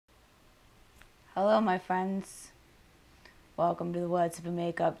Hello, my friends. Welcome to the What's Up and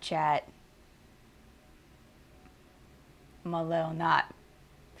Makeup chat. I'm a little not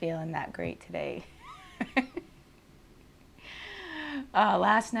feeling that great today.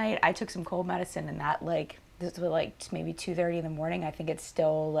 Last night I took some cold medicine and that this was maybe 2:30 in the morning. I think it's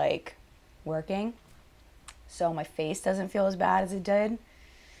still working. So my face doesn't feel as bad as it did.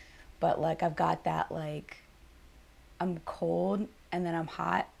 But I've got that I'm cold and then I'm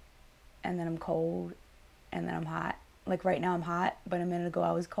hot and then I'm cold and then I'm hot. Like right now I'm hot, but a minute ago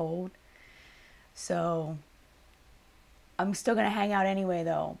I was cold. So I'm still going to hang out anyway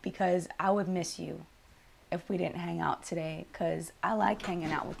though, because I would miss you if we didn't hang out today, because I like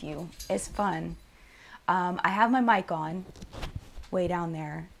hanging out with you. It's fun. I have my mic on way down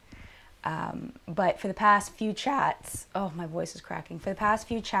there. But for the past few chats, oh, my voice is cracking. For the past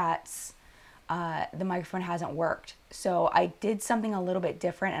few chats, the microphone hasn't worked. So I did something a little bit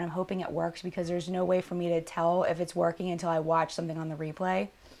different and I'm hoping it works, because there's no way for me to tell if it's working until I watch something on the replay.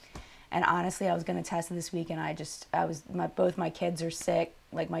 And honestly, I was going to test it this week and both my kids are sick.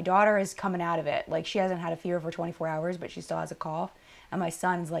 Like my daughter is coming out of it. Like she hasn't had a fever for 24 hours, but she still has a cough. And my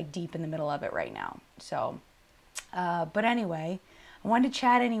son's deep in the middle of it right now. So, but anyway, I wanted to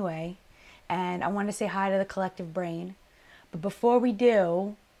chat anyway. And I wanted to say hi to the collective brain. But before we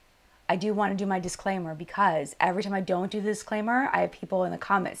do, I do want to do my disclaimer, because every time I don't do the disclaimer, I have people in the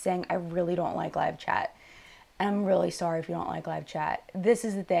comments saying, I really don't like live chat. And I'm really sorry if you don't like live chat. This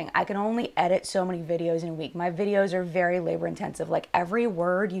is the thing. I can only edit so many videos in a week. My videos are very labor intensive. Like every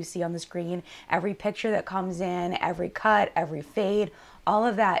word you see on the screen, every picture that comes in, every cut, every fade, all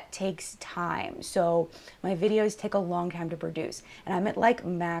of that takes time. So my videos take a long time to produce. And I'm at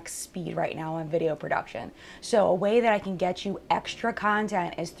max speed right now on video production. So a way that I can get you extra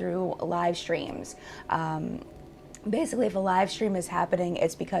content is through live streams. Basically, if a live stream is happening,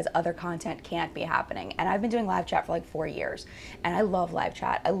 it's because other content can't be happening. And I've been doing live chat for 4 years. And I love live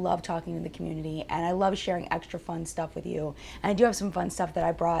chat. I love talking to the community. And I love sharing extra fun stuff with you. And I do have some fun stuff that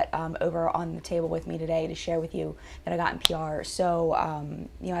I brought over on the table with me today to share with you that I got in PR. So,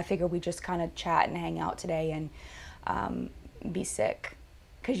 I figured we just kind of chat and hang out today and be sick.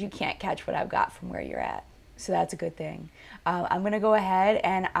 Because you can't catch what I've got from where you're at. So that's a good thing. I'm going to go ahead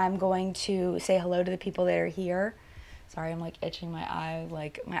and I'm going to say hello to the people that are here. Sorry, I'm itching my eye.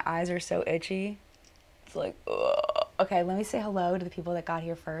 My eyes are so itchy. It's ugh. Okay, let me say hello to the people that got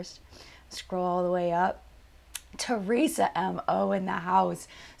here first. Scroll all the way up. Teresa M.O. in the house.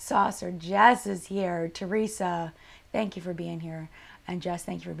 Saucer Jess is here. Teresa, thank you for being here. And Jess,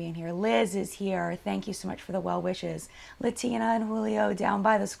 thank you for being here. Liz is here. Thank you so much for the well wishes. Latina and Julio down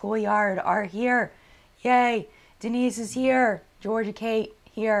by the schoolyard are here. Yay. Denise is here. Georgia Kate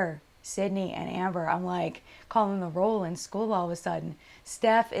here. Sydney and Amber. I'm calling the roll in school all of a sudden.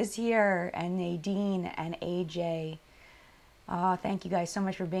 Steph is here, and Nadine and AJ. Thank you guys so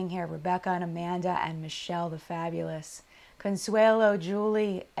much for being here. Rebecca and Amanda and Michelle the Fabulous. Consuelo,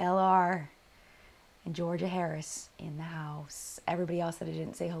 Julie, LR, and Georgia Harris in the house. Everybody else that I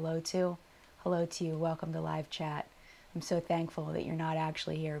didn't say hello to you. Welcome to live chat. I'm so thankful that you're not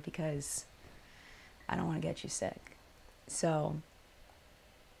actually here, because I don't want to get you sick. So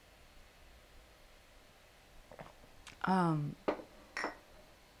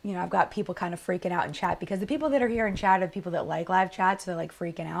I've got people kind of freaking out in chat, because the people that are here in chat are the people that like live chat, so they're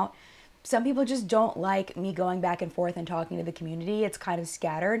freaking out. Some people just don't like me going back and forth and talking to the community. It's kind of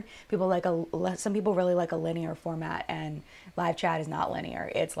scattered. Some people really like a linear format, and live chat is not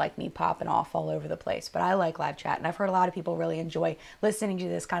linear. It's me popping off all over the place. But I like live chat, and I've heard a lot of people really enjoy listening to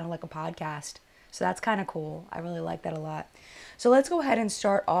this kind of like a podcast. So that's kind of cool. I really like that a lot. So let's go ahead and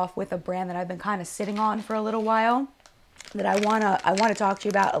start off with a brand that I've been kind of sitting on for a little while, that I wanna talk to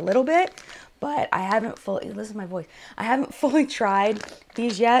you about a little bit, but I haven't fully, listen to my voice, I haven't fully tried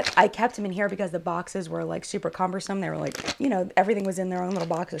these yet. I kept them in here because the boxes were super cumbersome. They were everything was in their own little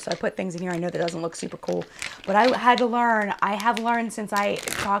boxes, so I put things in here. I know that doesn't look super cool, but I have learned since I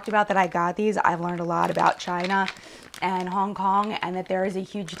talked about that I got these, I've learned a lot about China and Hong Kong, and that there is a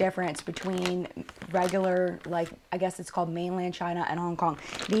huge difference between regular, I guess it's called mainland China and Hong Kong.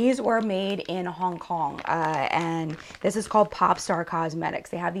 These were made in Hong Kong, and this is called Pop Star Cosmetics.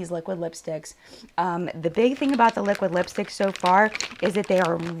 They have these liquid lipsticks. The big thing about the liquid lipsticks so far is that they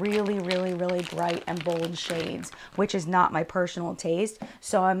are really, really, really bright and bold shades, which is not my personal taste.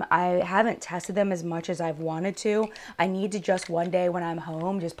 So I haven't tested them as much as I've wanted to. I need to just one day when I'm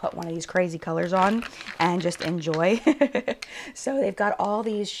home, just put one of these crazy colors on and just enjoy. So they've got all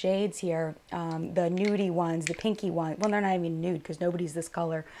these shades here. The the nudie ones, the pinky ones. Well, they're not even nude because nobody's this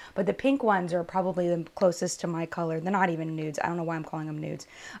color. But the pink ones are probably the closest to my color. They're not even nudes. I don't know why I'm calling them nudes.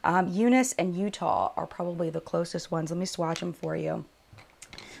 Eunice and Utah are probably the closest ones. Let me swatch them for you.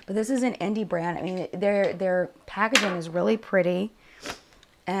 But this is an indie brand. I mean, their packaging is really pretty.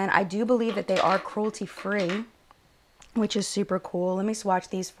 And I do believe that they are cruelty-free, which is super cool. Let me swatch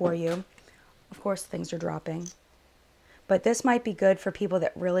these for you. Of course, things are dropping. But this might be good for people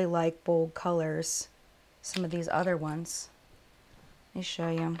that really like bold colors. Some of these other ones. Let me show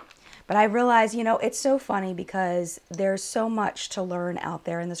you. But I realize, you know, it's so funny because there's so much to learn out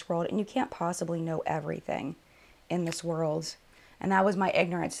there in this world. And you can't possibly know everything in this world. And that was my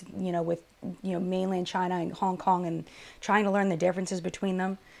ignorance, you know, with, you know, mainland China and Hong Kong and trying to learn the differences between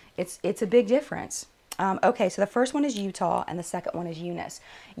them. It's a big difference. Okay, so the first one is Utah and the second one is Eunice.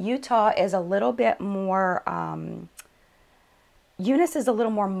 Utah is a little bit more... Eunice is a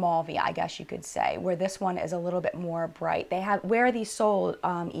little more mauve-y, I guess you could say, where this one is a little bit more bright. They have, where are these sold?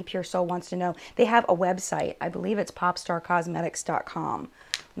 ePure Soul wants to know. They have a website. I believe it's popstarcosmetics.com.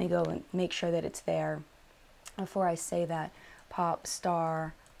 Let me go and make sure that it's there before I say that.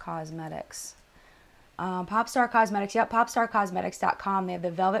 Popstar Cosmetics. Popstar Cosmetics, yep, popstarcosmetics.com. They have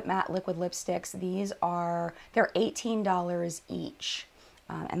the Velvet Matte Liquid Lipsticks. These are, they're $18 each.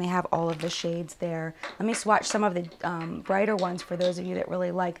 And they have all of the shades there. Let me swatch some of the brighter ones for those of you that really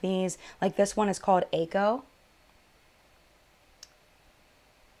like these. Like this one is called Echo.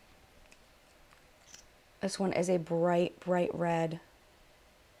 This one is a bright, bright red.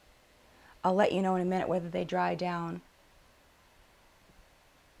 I'll let you know in a minute whether they dry down.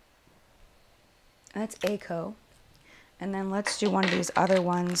 That's Echo. And then let's do one of these other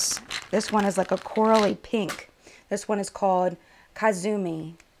ones. This one is like a corally pink. This one is called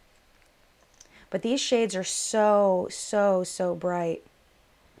Kazumi. But these shades are so, so, so bright.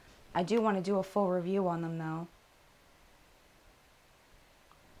 I do want to do a full review on them though.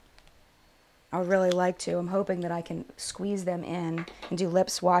 I would really like to. I'm hoping that I can squeeze them in and do lip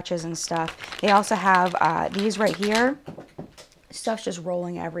swatches and stuff. They also have these right here. Stuff's just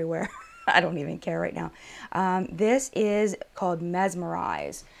rolling everywhere. I don't even care right now. This is called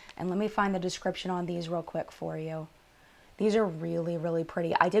Mesmerize. And let me find the description on these real quick for you. These are really, really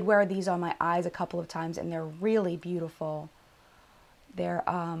pretty. I did wear these on my eyes a couple of times, and they're really beautiful. They're,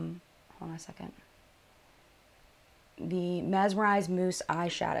 hold on a second. The Mesmerize Mousse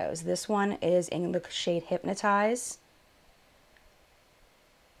eyeshadows. This one is in the shade Hypnotize.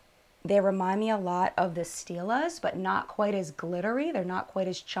 They remind me a lot of the Stilas, but not quite as glittery. They're not quite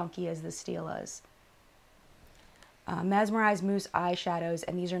as chunky as the Stilas. Mesmerize Mousse eyeshadows,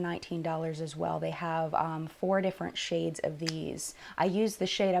 and these are $19 as well. They have 4 different shades of these. I used the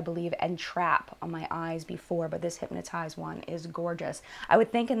shade, I believe, Entrap on my eyes before, but this Hypnotize one is gorgeous. I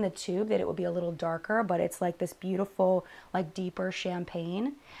would think in the tube that it would be a little darker, but it's like this beautiful, like deeper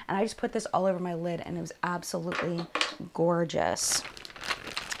champagne. And I just put this all over my lid, and it was absolutely gorgeous.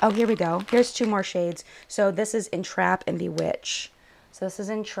 Oh, here we go. Here's 2 more shades. So this is Entrap and Bewitch. So this is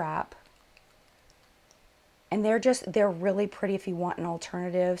Entrap. And they're really pretty if you want an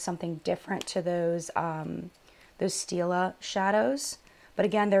alternative, something different to those Stila shadows. But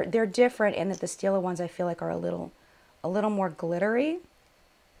again, they're different in that the Stila ones I feel like are a little more glittery.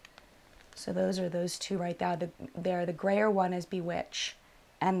 So those are those 2 right there. The grayer one is Bewitch,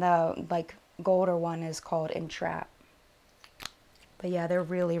 and the like golder one is called Entrap. But yeah, they're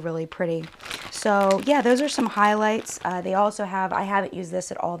really, really pretty. So yeah, those are some highlights. They also have, I haven't used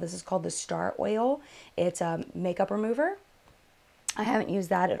this at all. This is called the Star Oil. It's a makeup remover. I haven't used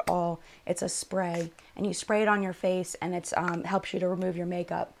that at all. It's a spray, and you spray it on your face, and it helps you to remove your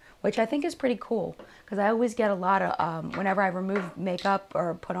makeup, which I think is pretty cool. Because I always get a lot of, whenever I remove makeup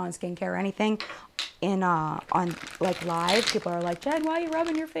or put on skincare or anything, on like live, people are like, Jen, why are you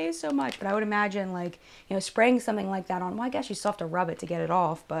rubbing your face so much? But I would imagine, like, you know, spraying something like that on, well, I guess you still have to rub it to get it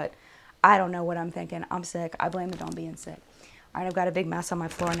off, but I don't know what I'm thinking. I'm sick. I blame it on being sick. All right, I've got a big mess on my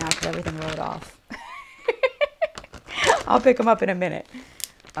floor now because everything rolled off. I'll pick them up in a minute.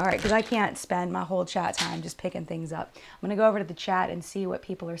 All right, because I can't spend my whole chat time just picking things up. I'm going to go over to the chat and see what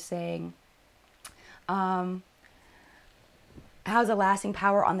people are saying. How's the lasting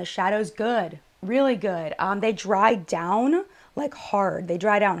power on the shadows? Good. Really good. They dry down like hard. They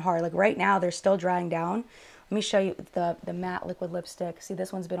dry down hard. Like right now, they're still drying down. Let me show you the matte liquid lipstick. See,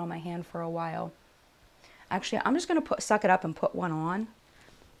 this one's been on my hand for a while. Actually, I'm just going to suck it up and put one on.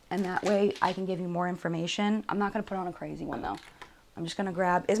 And that way I can give you more information. I'm not going to put on a crazy one, though. I'm just going to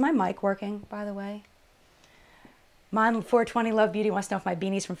grab... Is my mic working, by the way? Mine 420 Love Beauty wants to know if my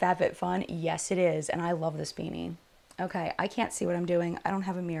beanie's from FabFitFun. Yes, it is. And I love this beanie. Okay, I can't see what I'm doing. I don't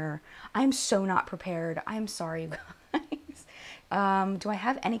have a mirror. I'm so not prepared. I'm sorry, you guys. Do I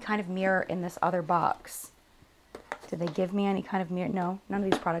have any kind of mirror in this other box? Did they give me any kind of mirror? No, none of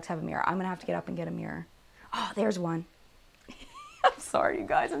these products have a mirror. I'm going to have to get up and get a mirror. Oh, there's one. I'm sorry, you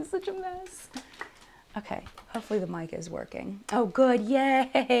guys. I'm such a mess. Okay, hopefully the mic is working. Oh, good.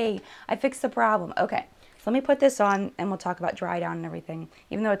 Yay. I fixed the problem. Okay, so let me put this on and we'll talk about dry down and everything,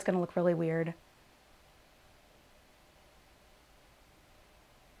 even though it's going to look really weird.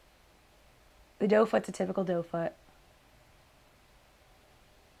 The doe foot's a typical doe foot.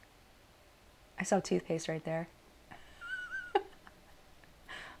 I saw toothpaste right there.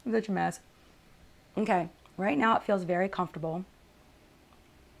 I'm such a mess. Okay, right now it feels very comfortable.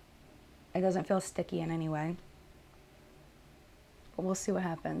 It doesn't feel sticky in any way. But we'll see what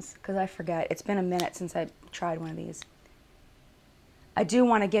happens, because I forget. It's been a minute since I tried one of these. I do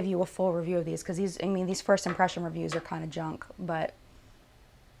want to give you a full review of these, because these first impression reviews are kind of junk, but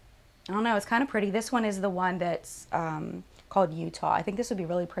I don't know, it's kind of pretty. This one is the one that's called Utah. I think this would be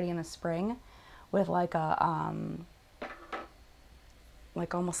really pretty in the spring with like a,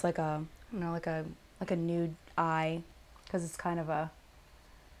 like almost like a, I don't know, like a nude eye, because it's kind of a,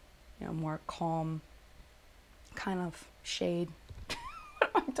 you know, more calm kind of shade.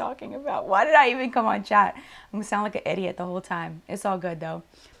 What am I talking about? Why did I even come on chat? I'm gonna sound like an idiot the whole time. It's all good though.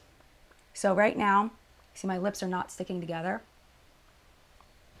 So right now, see my lips are not sticking together.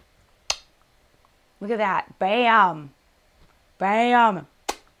 Look at that. Bam. Bam.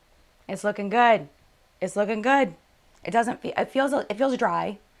 It's looking good. It's looking good. It doesn't feel, it feels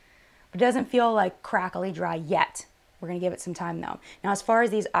dry, but it doesn't feel like crackly dry yet. We're going to give it some time though. Now, as far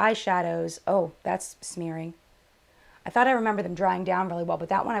as these eyeshadows, oh, that's smearing. I thought I remember them drying down really well, but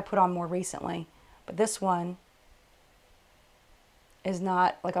that one I put on more recently. But this one is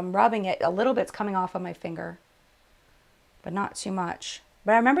not, like I'm rubbing it, a little bit's coming off on my finger, but not too much.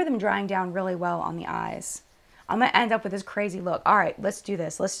 But I remember them drying down really well on the eyes. I'm going to end up with this crazy look. All right, let's do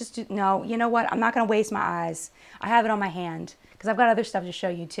this. Let's just do, no, you know what? I'm not going to waste my eyes. I have it on my hand because I've got other stuff to show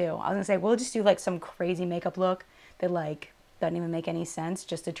you too. I was going to say, we'll just do like some crazy makeup look that like doesn't even make any sense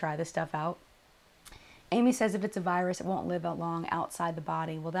just to try this stuff out. Amy says if it's a virus, it won't live long outside the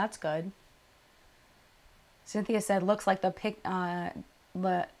body. Well, that's good. Cynthia said, looks like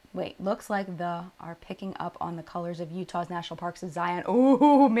looks like are picking up on the colors of Utah's national parks of Zion.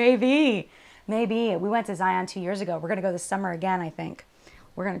 Ooh, maybe. Maybe. We went to Zion 2 years ago. We're going to go this summer again, I think.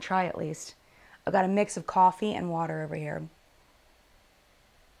 We're going to try at least. I've got a mix of coffee and water over here.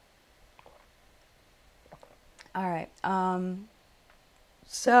 All right.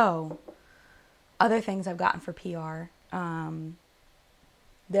 So, other things I've gotten for PR.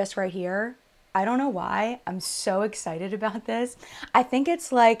 This right here. I don't know why. I'm so excited about this. I think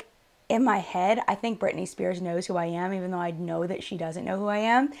it's like in my head, I think Britney Spears knows who I am, even though I know that she doesn't know who I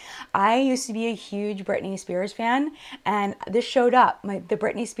am. I used to be a huge Britney Spears fan, and this showed up. The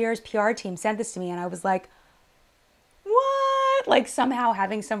Britney Spears PR team sent this to me, and I was like, what? Like somehow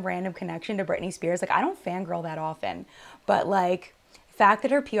having some random connection to Britney Spears. Like I don't fangirl that often, but like the fact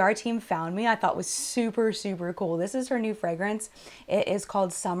that her PR team found me, I thought was super, super cool. This is her new fragrance. It is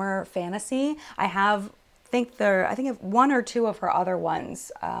called Summer Fantasy. I have I think one or two of her other ones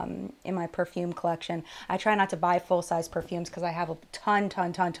in my perfume collection. I try not to buy full-size perfumes because I have a ton of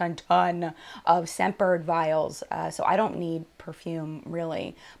Scentbird vials, so I don't need perfume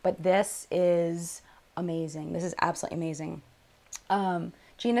really. But this is amazing. This is absolutely amazing.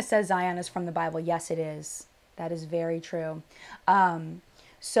 Gina says Zion is from the Bible. Yes, it is. That is very true.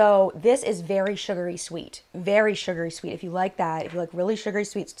 So this is very sugary sweet. Very sugary sweet. If you like that, if you like really sugary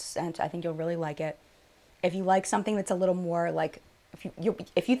sweet scent, I think you'll really like it. If you like something that's a little more like,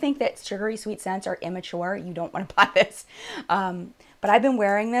 if you think that sugary sweet scents are immature, you don't want to buy this. But I've been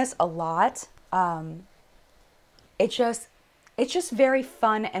wearing this a lot. It's just very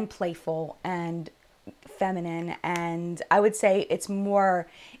fun and playful and feminine, and I would say it's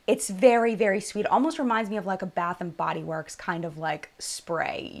very, very sweet. It almost reminds me of like a Bath and Body Works kind of like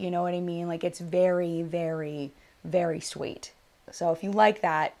spray. You know what I mean? Like it's very, very, very sweet. So if you like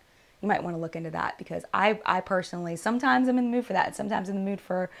that, you might want to look into that, because I personally, sometimes I'm in the mood for that. Sometimes in the mood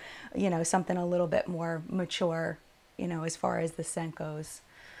for, you know, something a little bit more mature, you know, as far as the scent goes.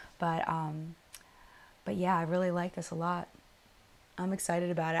 But yeah, I really like this a lot. I'm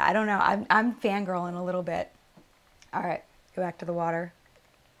excited about it. I don't know. I'm fangirling a little bit. All right, go back to the water.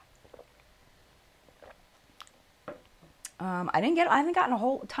 I haven't gotten a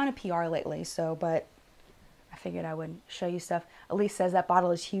whole ton of PR lately, so, but I figured I would show you stuff. Elise says that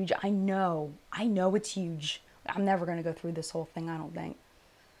bottle is huge. I know it's huge. I'm never going to go through this whole thing, I don't think,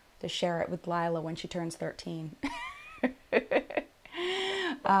 to share it with Lila when she turns 13.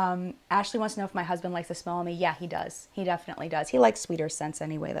 Ashley wants to know if my husband likes the smell of me. Yeah, he does. He definitely does. He likes sweeter scents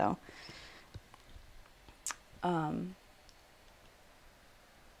anyway, though.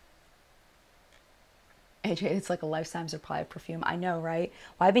 AJ, it's like a lifetime supply of perfume. I know, right?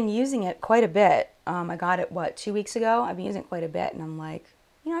 Well, I've been using it quite a bit. I got it, what, 2 weeks ago? I've been using it quite a bit, and I'm like,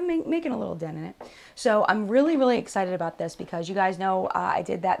 you know, I'm making a little dent in it. So I'm really, really excited about this because you guys know I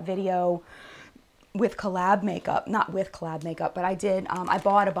did that video with collab makeup. Not with collab makeup, but I did. I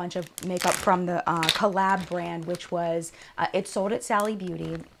bought a bunch of makeup from the collab brand, which was, it's sold at Sally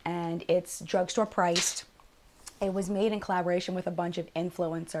Beauty, and it's drugstore priced. It was made in collaboration with a bunch of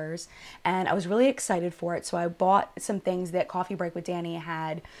influencers, and I was really excited for it. So I bought some things that Coffee Break with Danny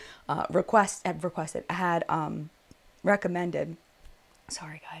had recommended.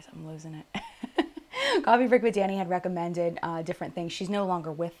 Sorry guys, I'm losing it. Coffee Break with Danny had recommended different things. She's no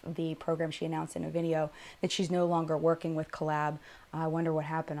longer with the program. She announced in a video that she's no longer working with collab. I wonder what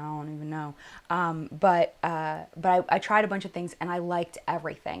happened. I don't even know. But I tried a bunch of things and I liked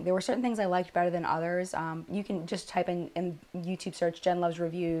everything. There were certain things I liked better than others. You can just type in YouTube search Jen Loves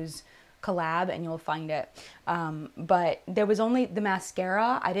Reviews collab and you'll find it. But there was only the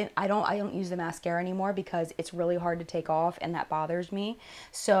mascara. I don't use the mascara anymore because it's really hard to take off and that bothers me.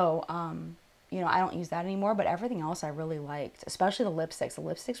 So you know, I don't use that anymore, but everything else I really liked, especially the lipsticks. The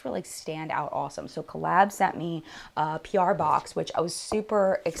lipsticks were like stand out awesome. So collab sent me a PR box, which I was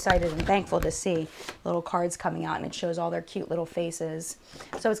super excited and thankful to see little cards coming out, and it shows all their cute little faces.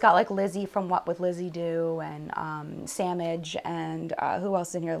 So it's got like Lizzie from What Would Lizzie Do, and Samage, and who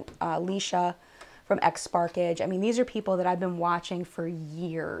else is in here? Leisha from X Sparkage. I mean, these are people that I've been watching for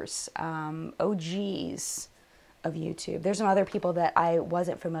years, OGs of YouTube. There's some other people that I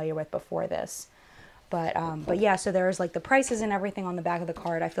wasn't familiar with before this, but yeah. So there's like the prices and everything on the back of the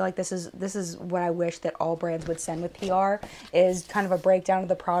card. I feel like this is what I wish that all brands would send with PR, is kind of a breakdown of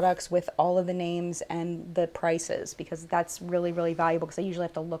the products with all of the names and the prices, because that's really, really valuable, because I usually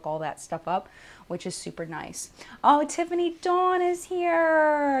have to look all that stuff up, which is super nice. Oh, Tiffany Dawn is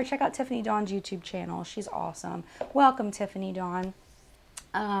here. Check out Tiffany Dawn's YouTube channel. She's awesome. Welcome, Tiffany Dawn.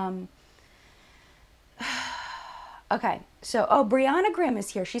 Okay, so, oh, Brianna Grimm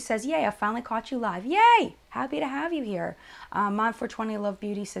is here. She says, yay, I finally caught you live. Yay! Happy to have you here. Mom for 20 Love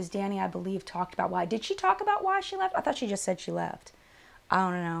Beauty says, Danny, I believe, talked about why. Did she talk about why she left? I thought she just said she left. I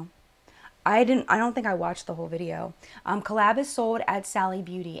don't know. I don't think I watched the whole video. Collab is sold at Sally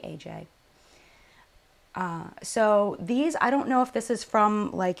Beauty, AJ. So these, I don't know if this is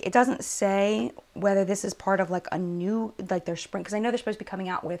from, like, it doesn't say whether this is part of like a new, like their spring, because I know they're supposed to be coming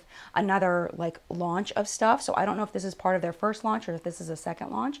out with another like launch of stuff. So I don't know if this is part of their first launch or if this is a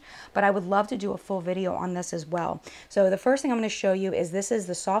second launch, but I would love to do a full video on this as well. So the first thing I'm going to show you is this is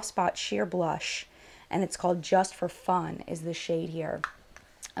the Soft Spot Sheer Blush, and it's called Just for Fun is the shade here.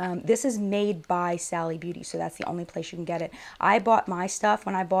 This is made by Sally Beauty, so that's the only place you can get it. I bought my stuff,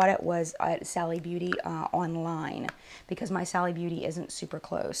 when I bought it, was at Sally Beauty online, because my Sally Beauty isn't super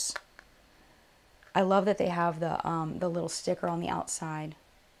close. I love that they have the little sticker on the outside.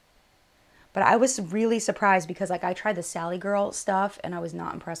 But I was really surprised because, like, I tried the Sally Girl stuff, and I was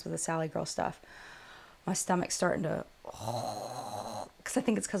not impressed with the Sally Girl stuff. My stomach's starting to... because I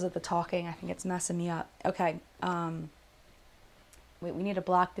think it's because of the talking. I think it's messing me up. Okay, wait, we need to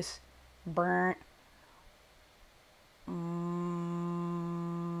block this burnt.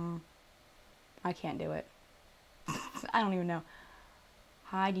 I can't do it. I don't even know.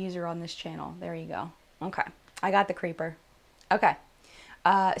 Hide user on this channel. There you go. Okay. I got the creeper. Okay.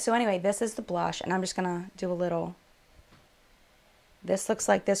 So anyway, this is the blush, and I'm just going to do a little. This looks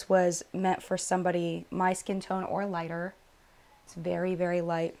like this was meant for somebody my skin tone or lighter. It's very, very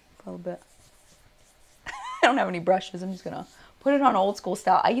light. A little bit. I don't have any brushes. I'm just going to put it on old school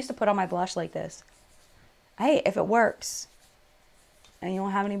style. I used to put on my blush like this. Hey, if it works and you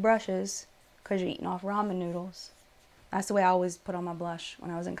don't have any brushes because you're eating off ramen noodles, that's the way I always put on my blush when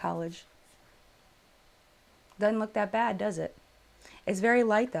I was in college. Doesn't look that bad, does it? It's very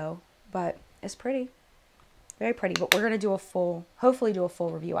light though, but it's pretty. Very pretty. But we're going to do a full, hopefully do a full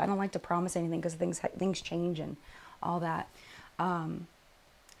review. I don't like to promise anything because things change and all that.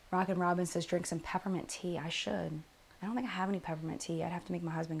 Rockin' Robin says drink some peppermint tea. I should. I don't think I have any peppermint tea. I'd have to make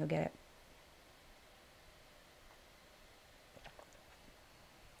my husband go get it.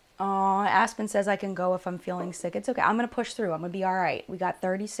 Oh, Aspen says I can go if I'm feeling sick. It's okay. I'm going to push through. I'm going to be all right. We got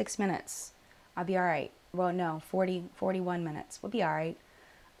 36 minutes. I'll be all right. Well, no, 41 minutes. We'll be all right.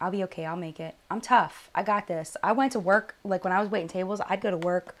 I'll be okay. I'll make it. I'm tough. I got this. I went to work, like when I was waiting tables, I'd go to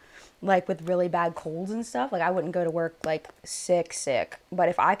work like with really bad colds and stuff. Like I wouldn't go to work like sick. But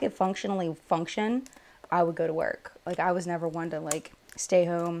if I could functionally function, I would go to work. Like, I was never one to like stay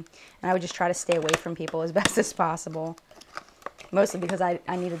home, and I would just try to stay away from people as best as possible. Mostly because I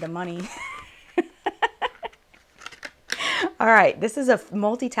needed the money. All right, this is a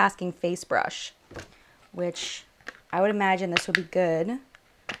multitasking face brush, which I would imagine this would be good.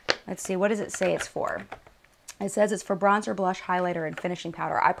 Let's see, what does it say it's for? It says it's for bronzer, blush, highlighter, and finishing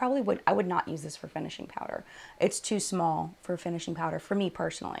powder. I would not use this for finishing powder. It's too small for finishing powder for me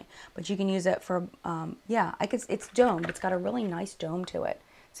personally. But you can use it for, yeah, it's domed. It's got a really nice dome to it.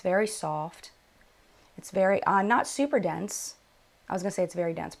 It's very soft. It's very, not super dense. I was going to say it's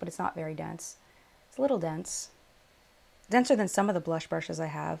very dense, but it's not very dense. It's a little dense. Denser than some of the blush brushes I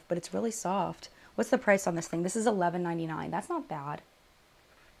have, but it's really soft. What's the price on this thing? This is $11.99. That's not bad.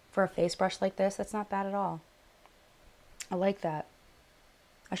 For a face brush like this, that's not bad at all. I like that.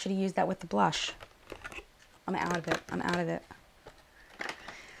 I should have used that with the blush. I'm out of it. I'm out of it.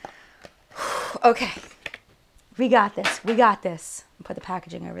 Okay. We got this. We got this. Put the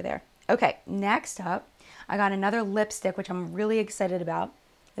packaging over there. Okay. Next up, I got another lipstick, which I'm really excited about.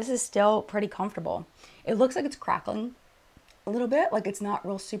 This is still pretty comfortable. It looks like it's crackling a little bit. Like it's not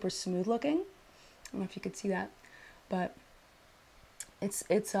real super smooth looking. I don't know if you could see that, but it's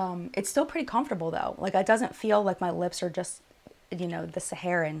still pretty comfortable though. Like it doesn't feel like my lips are just, you know, the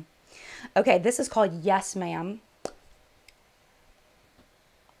Saharan. Okay, this is called Yes Ma'am.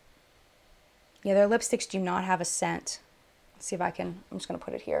 Yeah, their lipsticks do not have a scent. Let's see if I can, I'm just going to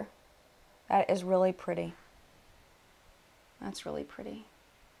put it here. That is really pretty. That's really pretty.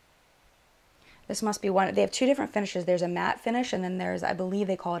 This must be one, they have two different finishes. There's a matte finish and then there's, I believe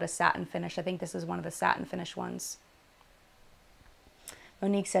they call it a satin finish. I think this is one of the satin finish ones.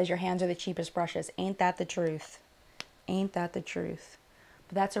 Monique says your hands are the cheapest brushes. Ain't that the truth? Ain't that the truth?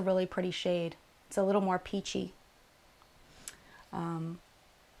 But that's a really pretty shade. It's a little more peachy.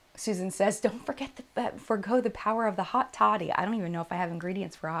 Susan says, don't forget forgo the power of the hot toddy. I don't even know if I have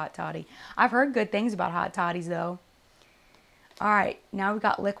ingredients for a hot toddy. I've heard good things about hot toddies though. All right, now we've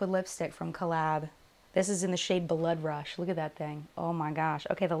got liquid lipstick from Collab. This is in the shade Blood Rush. Look at that thing. Oh my gosh.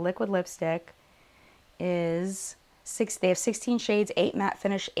 Okay, the liquid lipstick is they have 16 shades, 8 matte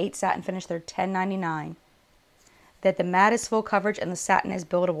finish, 8 satin finish. They're $10.99. That the matte is full coverage and the satin is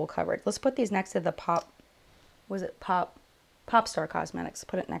buildable coverage. Let's put these next to the Pop Star Cosmetics.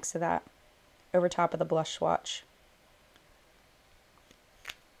 Put it next to that, over top of the blush swatch.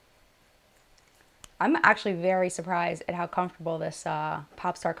 I'm actually very surprised at how comfortable this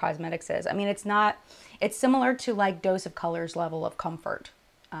Pop Star Cosmetics is. I mean, it's similar to like Dose of Colors level of comfort,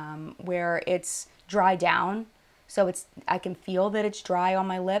 where it's dry down. So I can feel that it's dry on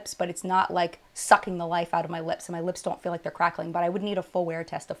my lips, but it's not like sucking the life out of my lips, and my lips don't feel like they're crackling, but I would need a full wear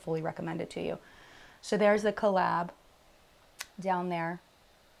test to fully recommend it to you. So there's the Collab down there.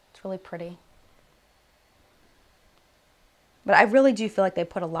 It's really pretty. But I really do feel like they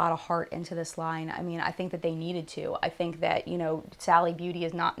put a lot of heart into this line. I mean, I think that they needed to. I think that, you know, Sally Beauty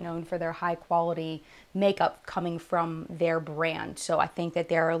is not known for their high quality makeup coming from their brand. So I think that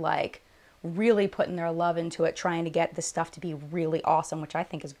they're like really putting their love into it, trying to get the stuff to be really awesome, which I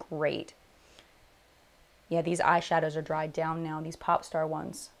think is great. Yeah, these eyeshadows are dried down now. These Pop Star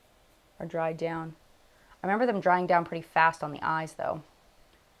ones are dried down. I remember them drying down pretty fast on the eyes though.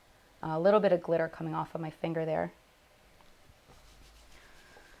 A little bit of glitter coming off of my finger there.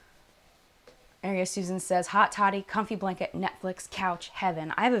 Area Susan says, hot toddy, comfy blanket, Netflix, couch,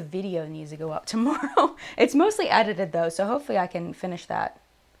 heaven. I have a video that needs to go up tomorrow. It's mostly edited though, so hopefully I can finish that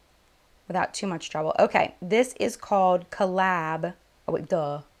without too much trouble. Okay, this is called Collab. Oh wait,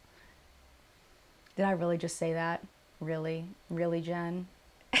 duh. Did I really just say that? Really? Really, Jen?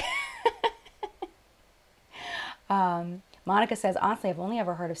 Monica says, honestly, I've only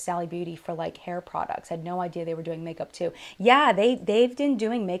ever heard of Sally Beauty for like hair products. Had no idea they were doing makeup too. Yeah, they've been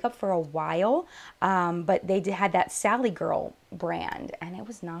doing makeup for a while, but they had that Sally Girl brand, and it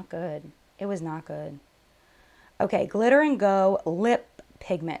was not good. It was not good. Okay, Glitter and Go lip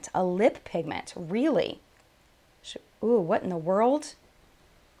pigment. A lip pigment, really? Ooh, what in the world?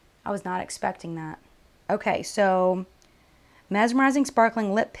 I was not expecting that. Okay, so mesmerizing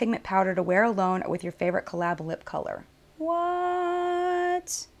sparkling lip pigment powder to wear alone or with your favorite Collab lip color.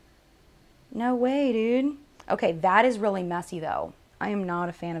 What? No way, dude. Okay, that is really messy though. I am not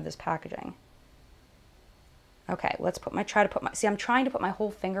a fan of this packaging. Okay, let's see, I'm trying to put my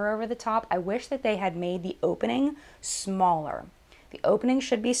whole finger over the top. I wish that they had made the opening smaller. The opening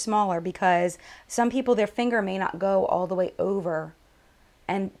should be smaller because some people, their finger may not go all the way over.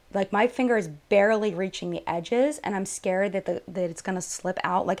 And like my finger is barely reaching the edges, and I'm scared that that it's gonna slip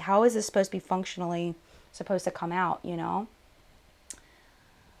out. Like, how is this supposed to be functionally supposed to come out, you know?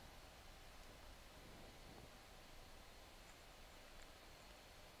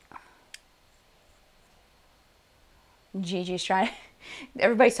 Gigi's trying.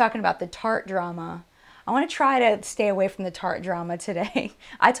 Everybody's talking about the Tarte drama. I want to try to stay away from the Tarte drama today.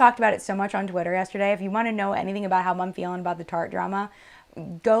 I talked about it so much on Twitter yesterday. If you want to know anything about how I'm feeling about the Tarte drama,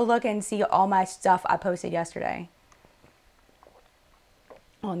 go look and see all my stuff I posted yesterday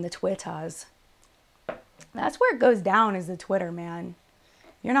on the Twitters. That's where it goes down, is the Twitter, man.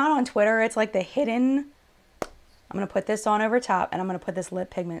 You're not on Twitter. It's like the hidden. I'm going to put this on over top, and I'm going to put this lip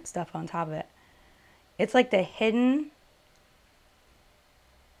pigment stuff on top of it. It's like the hidden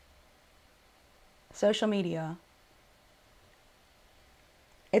social media.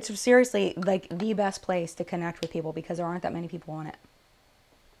 It's seriously like the best place to connect with people because there aren't that many people on it.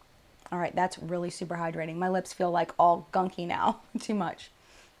 All right, that's really super hydrating. My lips feel like all gunky now. Too much.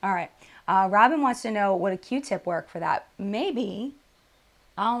 All right. Robin wants to know, would a Q-tip work for that? Maybe.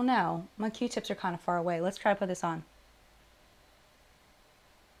 I don't know. My Q-tips are kind of far away. Let's try to put this on.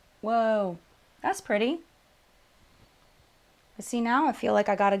 Whoa. That's pretty. But see, now I feel like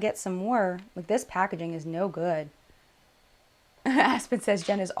I got to get some more. Like, this packaging is no good. Aspen says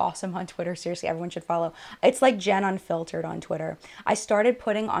Jen is awesome on Twitter. Seriously, everyone should follow. It's like Jen Unfiltered on Twitter. I started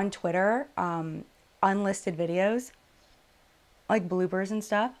putting on Twitter unlisted videos, like bloopers and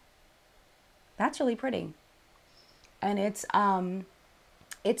stuff. That's really pretty. And it's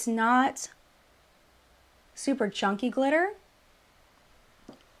not super chunky glitter.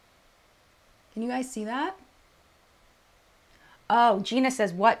 Can you guys see that? Oh, Gina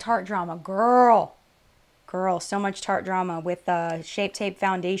says, what Tarte drama? Girl, so much Tarte drama with Shape Tape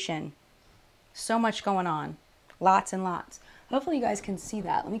foundation. So much going on. Lots and lots. Hopefully you guys can see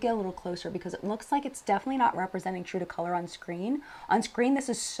that. Let me get a little closer because it looks like it's definitely not representing true to color on screen. On screen, this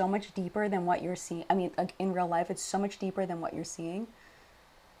is so much deeper than what you're seeing. I mean, in real life, it's so much deeper than what you're seeing.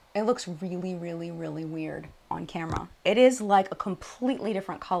 It looks really, really, really weird on camera. It is like a completely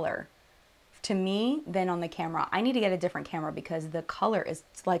different color to me than on the camera. I need to get a different camera because the color is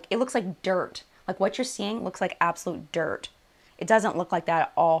like, it looks like dirt. Like what you're seeing looks like absolute dirt. It doesn't look like that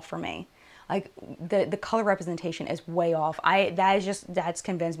at all for me. Like the color representation is way off. That's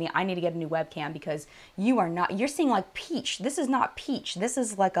convinced me I need to get a new webcam because you're seeing like peach. This is not peach. This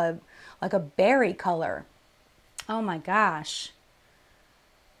is like a berry color. Oh my gosh.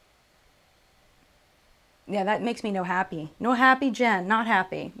 Yeah, that makes me no happy. No happy, Jen. Not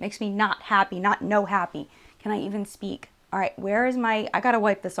happy. Makes me not happy. Not no happy. Can I even speak? All right, where is my... I got to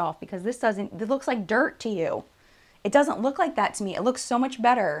wipe this off because this looks like dirt to you. It doesn't look like that to me. It looks so much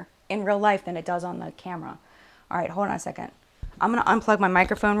better in real life than it does on the camera. All right, hold on a second. I'm going to unplug my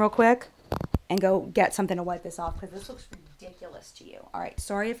microphone real quick and go get something to wipe this off because this looks ridiculous to you. All right,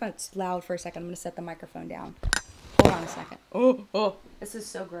 sorry if it's loud for a second. I'm going to set the microphone down. Hold on a second. Oh. This is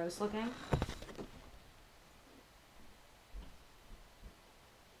so gross looking.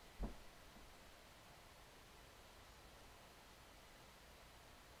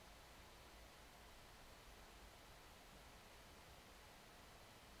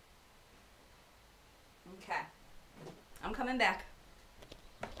 I'm coming back.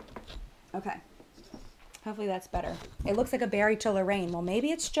 Okay. Hopefully that's better. It looks like a berry to Lorraine. Well, maybe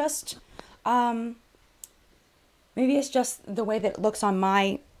it's just the way that it looks on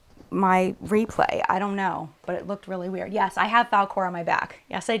my replay. I don't know, but it looked really weird. Yes, I have Falcor on my back.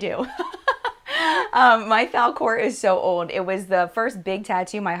 Yes, I do. My Falcor is so old. It was the first big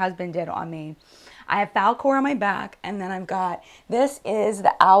tattoo my husband did on me. I have Falcor on my back, and then I've got, this is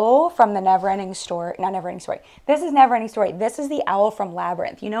the owl from the Neverending Story. Not Neverending Story. This is Neverending Story. This is the owl from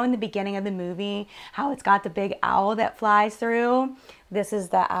Labyrinth. You know in the beginning of the movie how it's got the big owl that flies through? This is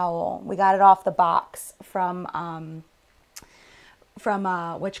the owl. We got it off the box from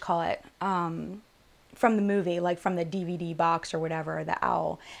from the movie, like from the DVD box or whatever, the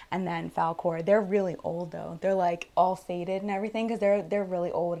owl. And then Falcor, they're really old though. They're like all faded and everything because they're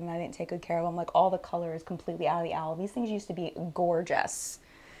really old and I didn't take good care of them. Like all the color is completely out of the owl. These things used to be gorgeous.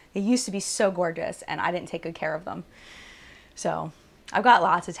 They used to be so gorgeous and I didn't take good care of them. So I've got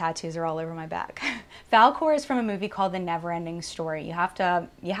lots of tattoos. They're all over my back. Falcor is from a movie called The Neverending Story. You have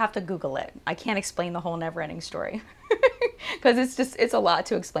to Google it. I can't explain the whole Neverending Story because it's a lot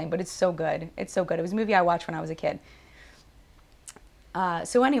to explain, but it's so good. It's so good. It was a movie I watched when I was a kid.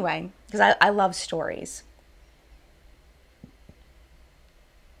 So anyway, because I love stories.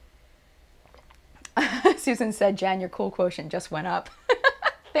 Susan said, Jen, your cool quotient just went up.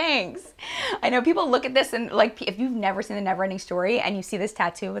 Thanks. I know people look at this and like, if you've never seen The Neverending Story and you see this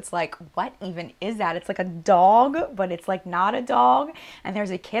tattoo, it's like, what even is that? It's like a dog, but it's like not a dog. And there's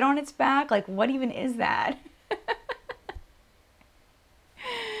a kid on its back. Like, what even is that?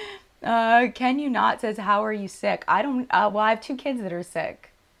 Can you not says, how are you sick? I don't, well, I have 2 kids that are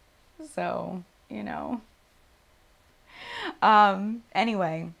sick. So, you know.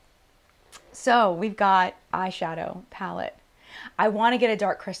 Anyway, so we've got eyeshadow palette. I want to get a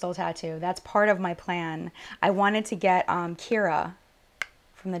dark crystal tattoo. That's part of my plan. I wanted to get Kira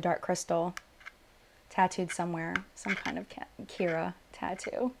from the dark crystal tattooed somewhere. Some kind of Kira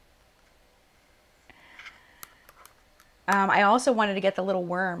tattoo. I also wanted to get the little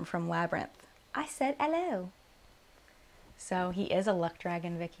worm from Labyrinth. I said hello. So he is a luck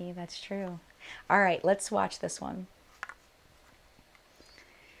dragon, Vicky. That's true. All right, let's watch this one.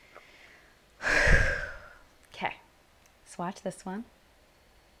 Okay, let's watch this one.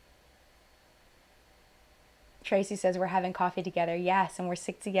 Tracy says we're having coffee together. Yes, and we're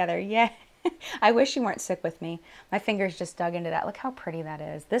sick together. Yeah. I wish you weren't sick with me. My fingers just dug into that. Look how pretty that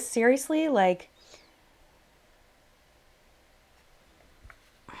is. This seriously, like,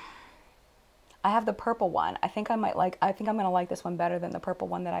 I have the purple one. I think I'm going to like this one better than the purple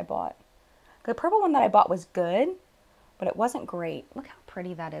one that I bought. The purple one that I bought was good, but it wasn't great. Look how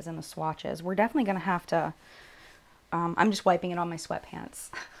pretty that is in the swatches. We're definitely going to have to, I'm just wiping it on my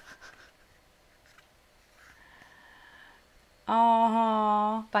sweatpants.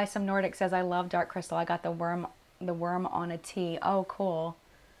 Oh, By Some Nordic says, I love dark crystal. I got the worm on a tee. Oh, cool.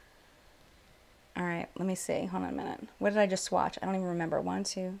 All right, let me see. Hold on a minute. What did I just swatch? I don't even remember. 1,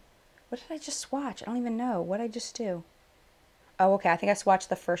 2. What did I just swatch? I don't even know. What did I just do? Oh, okay. I think I swatched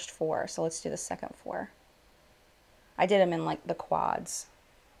the first 4. So let's do the second 4. I did them in like the quads.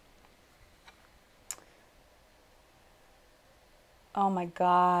 Oh my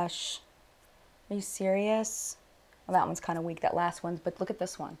gosh. Are you serious? Well, that one's kind of weak, that last one. But look at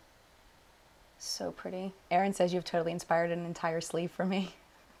this one. So pretty. Erin says you've totally inspired an entire sleeve for me.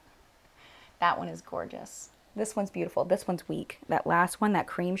 That one is gorgeous. This one's beautiful. This one's weak. That last one, that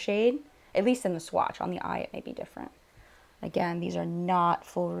cream shade, at least in the swatch. On the eye, it may be different. Again, these are not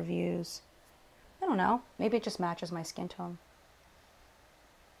full reviews. I don't know. Maybe it just matches my skin tone.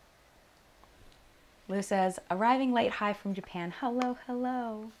 Lou says, arriving late, hi from Japan. Hello,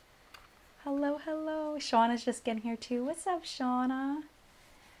 hello. Hello, hello. Shauna's just getting here too. What's up, Shauna?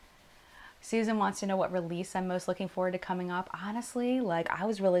 Susan wants to know what release I'm most looking forward to coming up. Honestly, like, I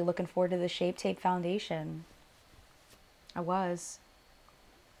was really looking forward to the Shape Tape foundation. I was.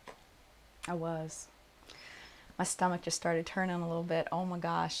 My stomach just started turning a little bit. Oh my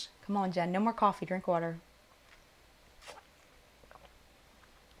gosh. Come on, Jen. No more coffee. Drink water.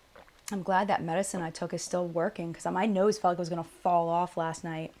 I'm glad that medicine I took is still working because my nose felt like it was going to fall off last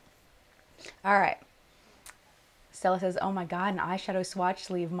night. All right. Stella says, oh my God, an eyeshadow swatch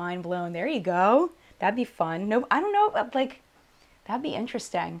sleeve. Mind blown. There you go. That'd be fun. No, I don't know. Like, that'd be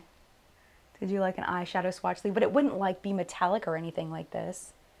interesting to do like an eyeshadow swatch sleeve, but it wouldn't like be metallic or anything like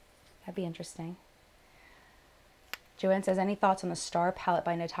this. That'd be interesting. Joanne says, any thoughts on the Star palette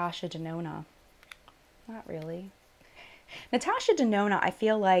by Natasha Denona? Not really. Natasha Denona, I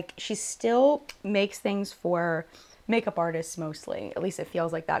feel like she still makes things for makeup artists mostly. At least it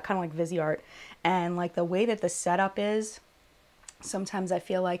feels like that, kind of like Viseart. And like the way that the setup is, sometimes I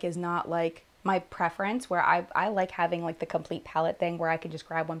feel like is not like my preference, where I like having like the complete palette thing where I can just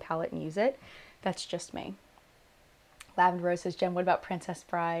grab one palette and use it. That's just me. Lavender Rose says, Jen, what about Princess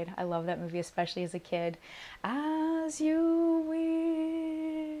Bride? I love that movie, especially as a kid. As you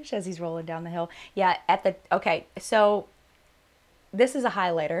wish, as he's rolling down the hill. Yeah, okay, so this is a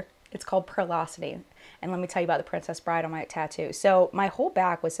highlighter. It's called Pearlosity. And let me tell you about the Princess Bride on my tattoo. So my whole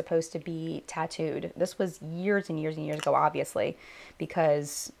back was supposed to be tattooed. This was years and years and years ago, obviously,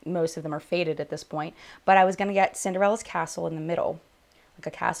 because most of them are faded at this point. But I was going to get Cinderella's castle in the middle, like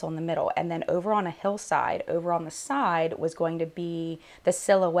a castle in the middle. And then over on a hillside, over on the side, was going to be the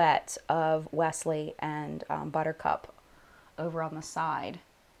silhouette of Wesley and Buttercup over on the side.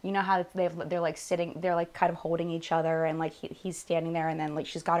 You know how they're like sitting, they're like kind of holding each other, and like he's standing there, and then like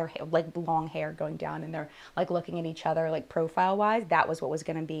she's got her like long hair going down, and they're like looking at each other like profile wise. That was what was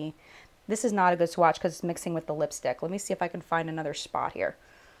going to be. This is not a good swatch because it's mixing with the lipstick. Let me see if I can find another spot here.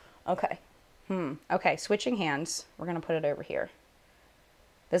 Okay. Okay, switching hands. We're going to put it over here.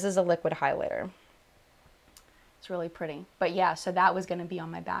 This is a liquid highlighter. It's really pretty. But yeah, so that was going to be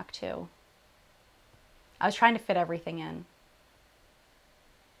on my back too. I was trying to fit everything in.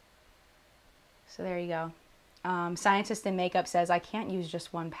 So there you go. Scientist in Makeup says, I can't use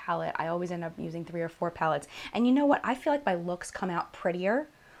just one palette. I always end up using 3 or 4 palettes. And you know what? I feel like my looks come out prettier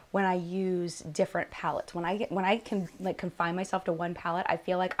when I use different palettes. When I can like confine myself to one palette, I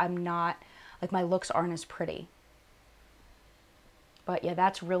feel like I'm not, like my looks aren't as pretty. But yeah,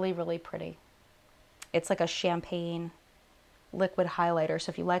 that's really, really pretty. It's like a champagne liquid highlighter. So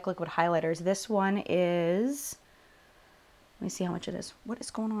if you like liquid highlighters, this one is, let me see how much it is. What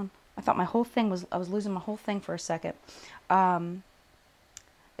is going on? I thought my whole thing was, I was losing my whole thing for a second.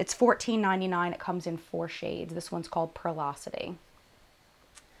 It's $14.99. It comes in 4 shades. This one's called Pearlosity.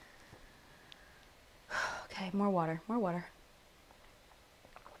 Okay, more water, more water.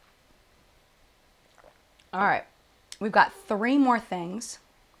 All right, we've got 3 more things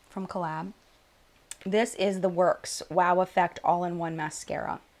from collab. This is the Works Wow Effect All-in-One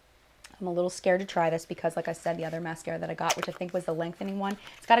Mascara. I'm a little scared to try this because, like I said, the other mascara that I got, which I think was the lengthening one,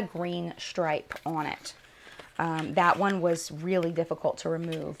 it's got a green stripe on it. That one was really difficult to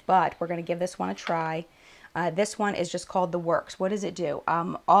remove, but we're going to give this one a try. This one is just called the Works. What does it do?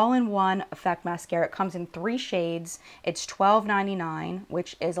 All-in-one effect mascara. It comes in 3 shades. It's $12.99,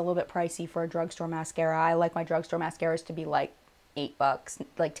 which is a little bit pricey for a drugstore mascara. I like my drugstore mascaras to be like $8,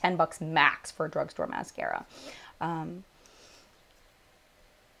 like $10 max for a drugstore mascara.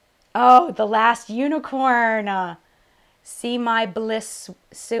 Oh, The Last Unicorn. See My Bliss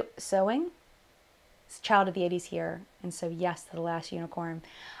Sewing. It's Child of the 80s here. And so, yes, The Last Unicorn.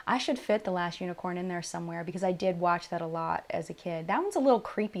 I should fit The Last Unicorn in there somewhere because I did watch that a lot as a kid. That one's a little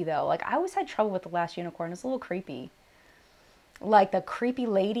creepy, though. Like, I always had trouble with The Last Unicorn. It's a little creepy. Like, the creepy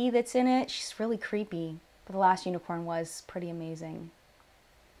lady that's in it, she's really creepy. But The Last Unicorn was pretty amazing.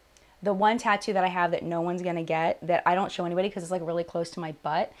 The one tattoo that I have that no one's going to get, that I don't show anybody because it's like really close to my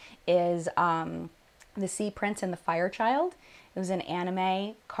butt, is the Sea Prince and the Fire Child. It was an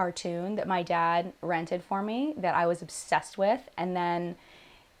anime cartoon that my dad rented for me that I was obsessed with. And then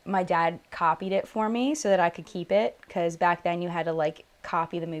my dad copied it for me so that I could keep it. Because back then you had to like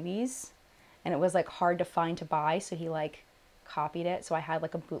copy the movies. And it was like hard to find to buy. So he like copied it. So I had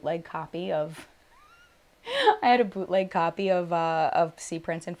like a bootleg copy of... I had a bootleg copy of Sea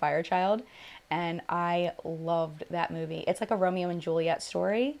Prince and Fire Child, and I loved that movie. It's like a Romeo and Juliet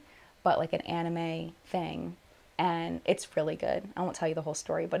story, but like an anime thing, and it's really good. I won't tell you the whole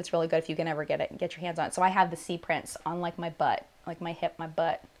story, but it's really good if you can ever get it and get your hands on it. So I have the Sea Prince on like my butt, like my hip, my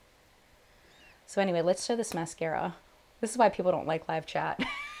butt. So anyway, let's show this mascara. This is why people don't like live chat.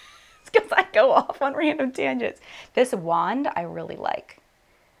 It's because I go off on random tangents. This wand I really like.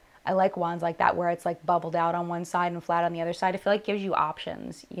 I like wands like that where it's like bubbled out on one side and flat on the other side. I feel like it gives you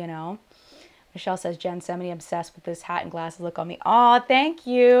options, you know. Michelle says, Jen, somebody obsessed with this hat and glasses look on me. Oh, thank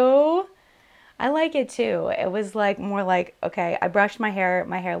you. I like it too. It was like more like, okay, I brushed my hair.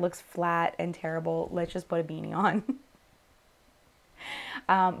 My hair looks flat and terrible. Let's just put a beanie on.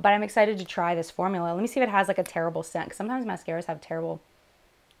 But I'm excited to try this formula. Let me see if it has like a terrible scent. Because sometimes mascaras have terrible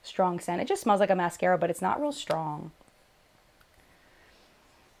strong scent. It just smells like a mascara, but it's not real strong.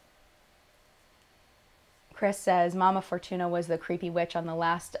 Chris says, Mama Fortuna was the creepy witch on The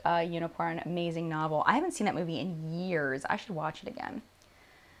Last Unicorn. Amazing novel. I haven't seen that movie in years. I should watch it again.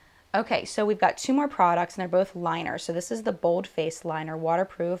 Okay, so we've got 2 more products, and they're both liners. So this is the Bold Face Liner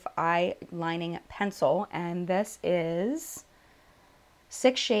Waterproof Eye Lining Pencil, and this is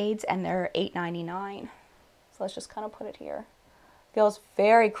 6 shades, and they're $8.99. So let's just kind of put it here. Feels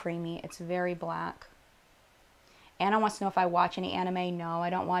very creamy. It's very black. Anna wants to know if I watch any anime. No,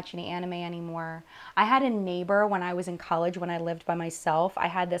 I don't watch any anime anymore. I had a neighbor when I was in college, when I lived by myself. I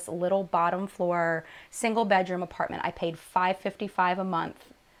had this little bottom floor, single bedroom apartment. I paid $5.55 a month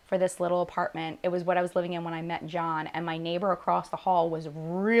for this little apartment. It was what I was living in when I met John. And my neighbor across the hall was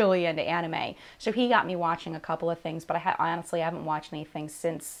really into anime. So he got me watching a couple of things. But honestly, I haven't watched anything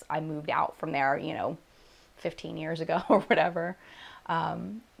since I moved out from there, you know, 15 years ago or whatever.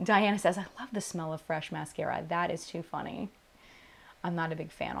 Diana says, I love the smell of fresh mascara. That is too funny. I'm not a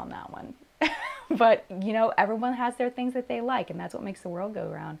big fan on that one. But, you know, everyone has their things that they like, and that's what makes the world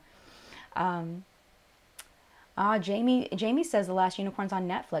go around. Jamie says The Last Unicorn's on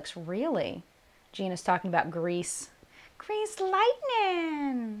Netflix. Really? Gina's talking about Grease. Grease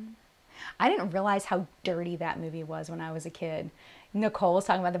Lightning. I didn't realize how dirty that movie was when I was a kid. Nicole's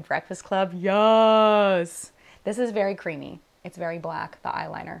talking about The Breakfast Club. Yes. This is very creamy. It's very black, the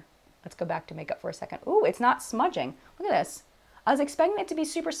eyeliner. Let's go back to makeup for a second. Ooh, it's not smudging. Look at this. I was expecting it to be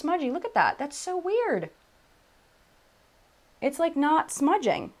super smudgy. Look at that. That's so weird. It's like not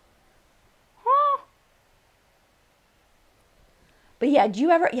smudging. Huh. But yeah,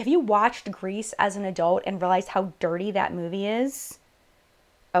 have you watched Grease as an adult and realized how dirty that movie is?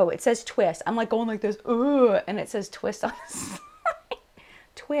 Oh, it says twist. I'm like going like this. Ooh, and it says twist on the side.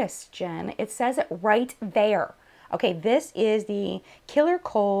 Twist, Jen. It says it right there. Okay, this is the Killer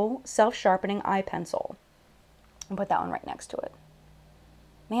Kohl Self-Sharpening Eye Pencil. I'll put that one right next to it.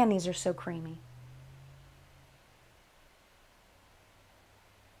 Man, these are so creamy.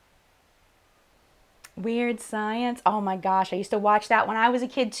 Weird Science. Oh my gosh, I used to watch that when I was a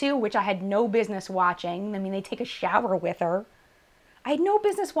kid too, which I had no business watching. I mean, they take a shower with her. I had no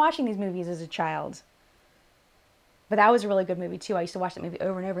business watching these movies as a child. But that was a really good movie too. I used to watch that movie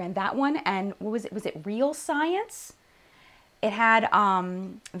over and over again. That one, and what was it? Was it Real Science? It had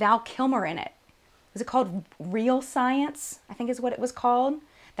Val Kilmer in it. Was it called Real Science? I think is what it was called.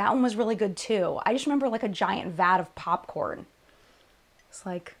 That one was really good too. I just remember like a giant vat of popcorn. It's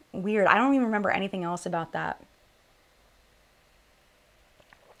like weird. I don't even remember anything else about that.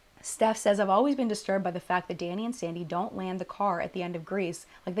 Steph says, I've always been disturbed by the fact that Danny and Sandy don't land the car at the end of Grease.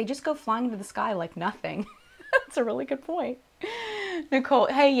 Like they just go flying into the sky like nothing. That's a really good point. Nicole,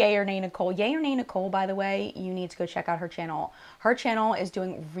 hey, yay or nay Nicole. Yay or nay Nicole, by the way, you need to go check out her channel. Her channel is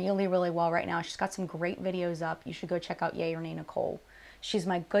doing really, really well right now. She's got some great videos up. You should go check out Yay or Nay Nicole. She's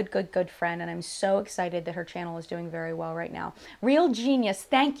my good friend, and I'm so excited that her channel is doing very well right now. Real genius.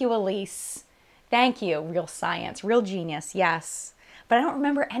 Thank you, Elise. Thank you. Real Science. Real genius. Yes. But I don't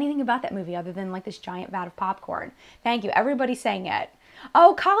remember anything about that movie other than like this giant vat of popcorn. Thank you. Everybody's saying it.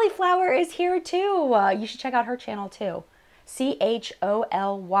 Oh, Cauliflower is here too. You should check out her channel too.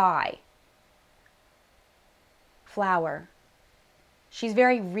 Choly. Flower. She's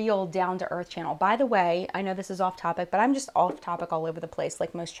very real, down-to-earth channel. By the way, I know this is off topic, but I'm just off topic all over the place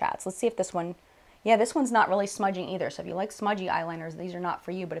like most chats. Let's see if this one, yeah, this one's not really smudging either. So if you like smudgy eyeliners, these are not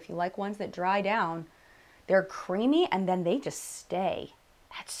for you. But if you like ones that dry down, they're creamy and then they just stay.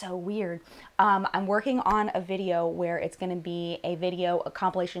 That's so weird. I'm working on a video where it's going to be a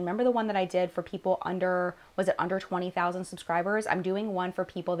compilation. Remember the one that I did for people under, was it under 20,000 subscribers? I'm doing one for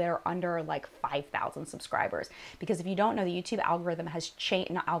people that are under like 5,000 subscribers. Because if you don't know, the YouTube algorithm has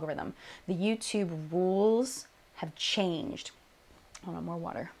changed, not algorithm, the YouTube rules have changed. Hold on, more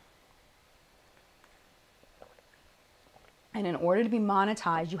water. And in order to be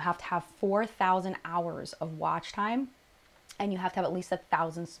monetized, you have to have 4,000 hours of watch time. And you have to have at least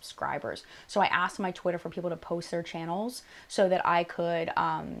 1,000 subscribers. So I asked my Twitter for people to post their channels so that I could,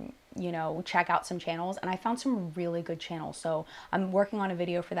 you know, check out some channels. And I found some really good channels. So I'm working on a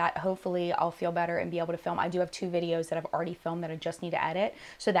video for that. Hopefully I'll feel better and be able to film. I do have 2 videos that I've already filmed that I just need to edit.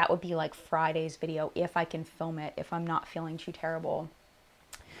 So that would be like Friday's video if I can film it, if I'm not feeling too terrible.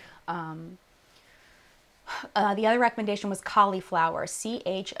 The other recommendation was cauliflower,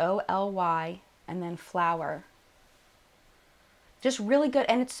 Choly, and then flower. Just really good.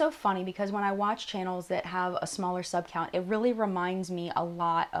 And it's so funny because when I watch channels that have a smaller sub count, it really reminds me a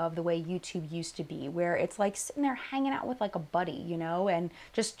lot of the way YouTube used to be, where it's like sitting there hanging out with like a buddy, you know, and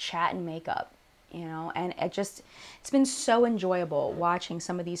just chat and makeup, you know, and it's been so enjoyable watching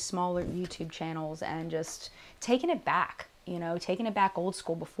some of these smaller YouTube channels and just taking it back, you know, taking it back old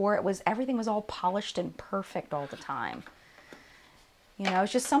school. Before it was, everything was all polished and perfect all the time. You know,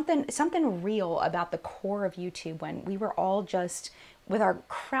 it's just something real about the core of YouTube when we were all just with our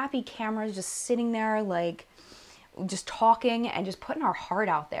crappy cameras, just sitting there, like just talking and just putting our heart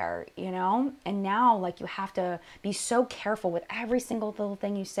out there, you know? And now, like, you have to be so careful with every single little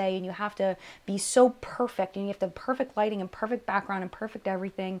thing you say, and you have to be so perfect, and you have to have perfect lighting and perfect background and perfect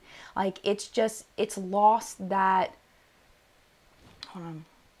everything. Like, it's lost that, hold on.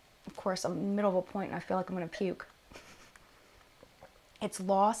 Of course, I'm in the middle of a point and I feel like I'm going to puke. It's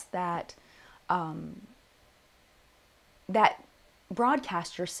lost that, that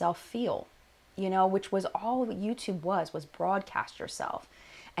broadcast yourself feel, you know, which was all YouTube was broadcast yourself.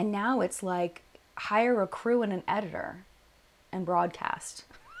 And now it's like hire a crew and an editor and broadcast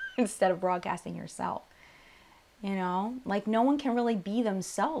instead of broadcasting yourself. You know, like no one can really be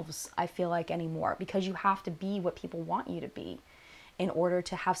themselves, I feel like, anymore, because you have to be what people want you to be in order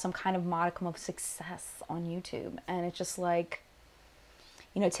to have some kind of modicum of success on YouTube. And it's just like,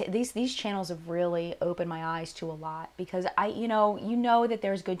 you know, these channels have really opened my eyes to a lot, because you know that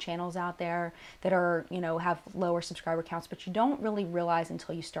there's good channels out there that are, you know, have lower subscriber counts, but you don't really realize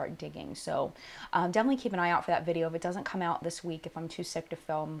until you start digging. So definitely keep an eye out for that video. If it doesn't come out this week, if I'm too sick to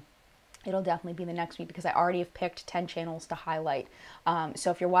film, it'll definitely be the next week, because I already have picked 10 channels to highlight. So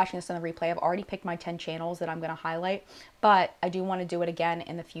if you're watching this on the replay, I've already picked my 10 channels that I'm going to highlight, but I do want to do it again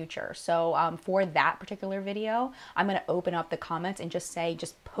in the future. So for that particular video, I'm going to open up the comments and just say,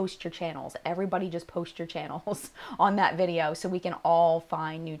 just post your channels. Everybody just post your channels on that video so we can all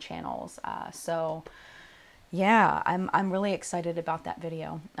find new channels. So yeah, I'm really excited about that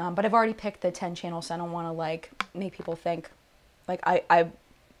video. But I've already picked the 10 channels, so I don't want to like make people think like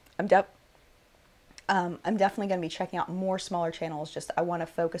I'm definitely going to be checking out more smaller channels. Just I want to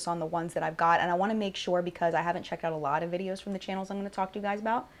focus on the ones that I've got, and I want to make sure, because I haven't checked out a lot of videos from the channels I'm going to talk to you guys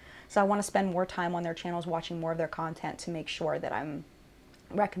about. So I want to spend more time on their channels, watching more of their content to make sure that I'm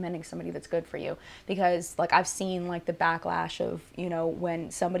recommending somebody that's good for you, because like I've seen like the backlash of, you know,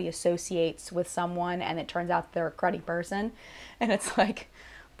 when somebody associates with someone and it turns out they're a cruddy person, and it's like,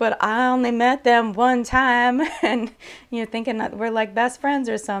 but I only met them one time, and you're thinking that we're like best friends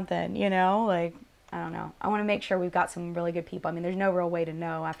or something, you know, like, I don't know. I want to make sure we've got some really good people. I mean, there's no real way to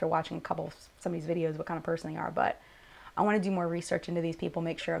know after watching a couple of somebody's videos what kind of person they are, but I want to do more research into these people,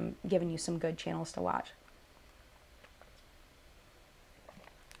 make sure I'm giving you some good channels to watch.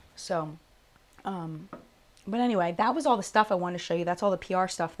 So, but anyway, that was all the stuff I wanted to show you. That's all the PR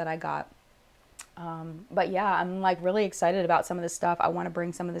stuff that I got. But yeah, I'm like really excited about some of this stuff. I want to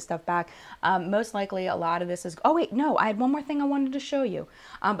bring some of this stuff back. Most likely a lot of this is, oh wait, no, I had one more thing I wanted to show you.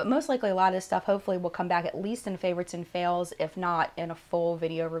 But most likely a lot of this stuff hopefully will come back at least in favorites and fails, if not in a full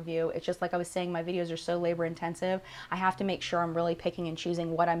video review. It's just like I was saying, my videos are so labor intensive. I have to make sure I'm really picking and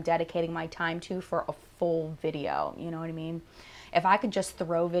choosing what I'm dedicating my time to for a full video. You know what I mean? If I could just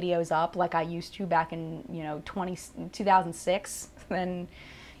throw videos up like I used to back in, you know, 2006, then,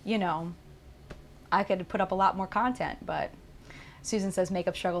 you know, I could put up a lot more content. But Susan says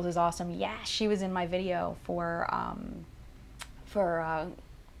makeup struggles is awesome. Yeah, she was in my video for I'm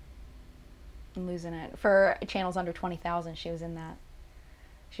losing it, for channels under 20,000. She was in that.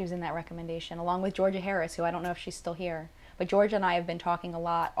 She was in that recommendation along with Georgia Harris, who I don't know if she's still here. But Georgia and I have been talking a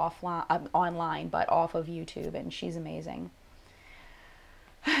lot offline, online, but off of YouTube, and she's amazing.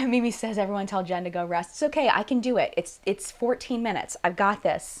 Mimi says, everyone tell Jen to go rest. It's okay, I can do it. It's 14 minutes. I've got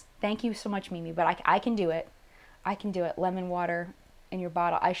this. Thank you so much, Mimi, but I can do it. I can do it. Lemon water in your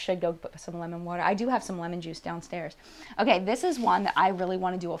bottle. I should go put some lemon water. I do have some lemon juice downstairs. Okay, this is one that I really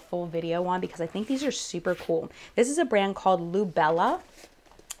want to do a full video on because I think these are super cool. This is a brand called Lubella,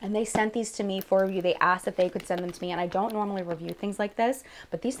 and they sent these to me for review. They asked if they could send them to me, and I don't normally review things like this,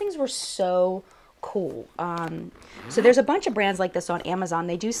 but these things were so cool. So there's a bunch of brands like this on Amazon.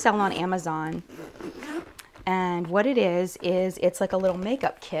 They do sell on Amazon, and what it is it's like a little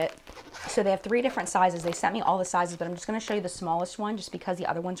makeup kit. So they have 3 different sizes. They sent me all the sizes, but I'm just going to show you the smallest one just because the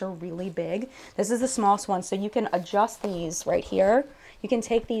other ones are really big. This is the smallest one, so you can adjust these right here. You can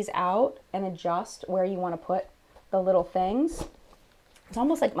take these out and adjust where you want to put the little things. It's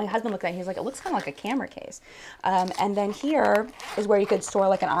almost like, my husband looked at it, he's like, it looks kind of like a camera case. And then here is where you could store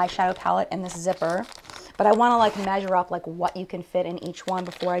like an eyeshadow palette in this zipper. But I want to like measure up like what you can fit in each one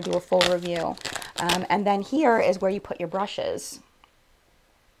before I do a full review. And then here is where you put your brushes.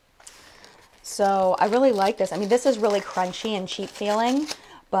 So I really like this. I mean, this is really crunchy and cheap feeling,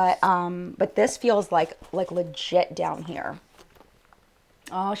 but this feels like legit down here.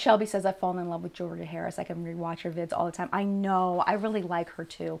 Oh, Shelby says, I've fallen in love with Georgia Harris. I can rewatch her vids all the time. I know. I really like her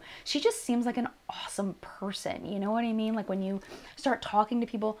too. She just seems like an awesome person. You know what I mean? Like when you start talking to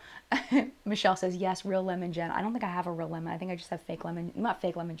people. Michelle says, yes, real lemon, Jen. I don't think I have a real lemon. I think I just have fake lemon. Not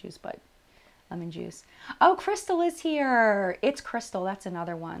fake lemon juice, but lemon juice. Oh, Crystal is here. It's Crystal. That's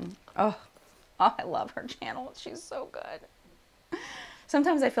another one. Oh, I love her channel. She's so good.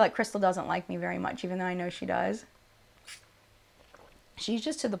 Sometimes I feel like Crystal doesn't like me very much, even though I know she does. She's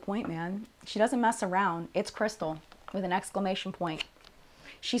just to the point, man. She doesn't mess around. It's Crystal with an exclamation point.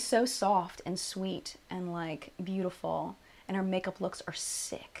 She's so soft and sweet and like beautiful, and her makeup looks are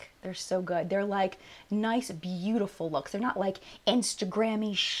sick. They're so good. They're like nice, beautiful looks. They're not like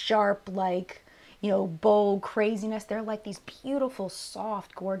Instagrammy, sharp, like, you know, bold craziness. They're like these beautiful,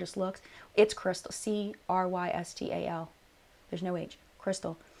 soft, gorgeous looks. It's Crystal. C-R-Y-S-T-A-L. There's no H.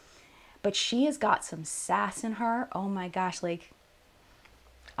 Crystal. But she has got some sass in her. Oh my gosh, like,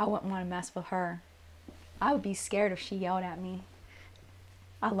 I wouldn't want to mess with her. I would be scared if she yelled at me.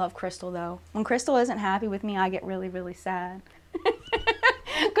 I love Crystal though. When Crystal isn't happy with me, I get really, really sad.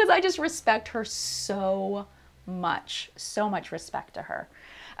 Because I just respect her so much. So much respect to her.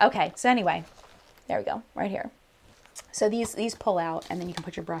 Okay, so anyway, there we go, right here. So these pull out, and then you can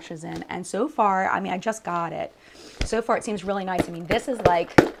put your brushes in. And so far, I mean, I just got it. So far, it seems really nice. I mean, this is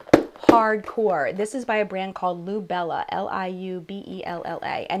like hardcore. This is by a brand called Lubella,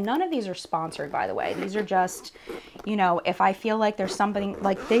 L-I-U-B-E-L-L-A. And none of these are sponsored, by the way. These are just, you know, if I feel like there's something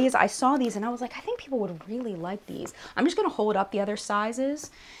like these, I saw these and I was like, I think people would really like these. I'm just going to hold up the other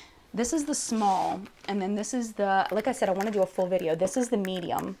sizes. This is the small, and then this is the, like I said, I want to do a full video. This is the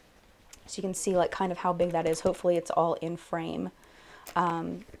medium. So you can see like kind of how big that is. Hopefully it's all in frame.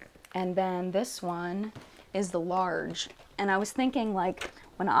 And then this one is the large. And I was thinking, like,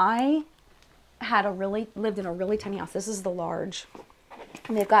 when I had lived in a really tiny house, this is the large.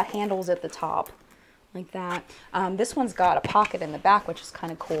 And they've got handles at the top like that. This one's got a pocket in the back, which is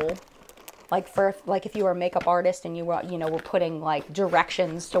kind of cool. Like if you were a makeup artist and you were, you know, were putting like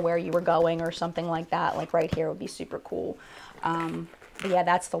directions to where you were going or something like that, like right here would be super cool. But yeah,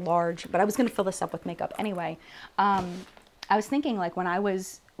 that's the large. But I was going to fill this up with makeup anyway. I was thinking, like, when I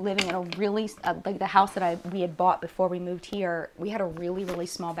was living in a really, like the house that we had bought before we moved here, we had a really, really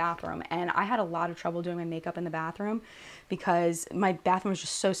small bathroom. And I had a lot of trouble doing my makeup in the bathroom because my bathroom was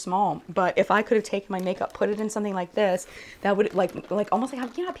just so small. But if I could have taken my makeup, put it in something like this, that would, like almost like how,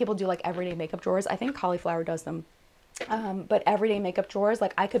 you know how people do like everyday makeup drawers? I think Cauliflower does them. But everyday makeup drawers,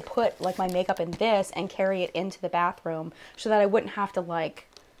 like I could put like my makeup in this and carry it into the bathroom so that I wouldn't have to, like,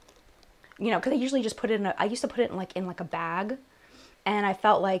 you know, because I usually just put it in I used to put it in like a bag, and I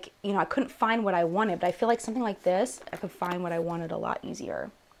felt like, you know, I couldn't find what I wanted, but I feel like something like this, I could find what I wanted a lot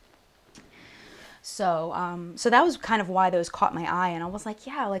easier. So, so that was kind of why those caught my eye, and I was like,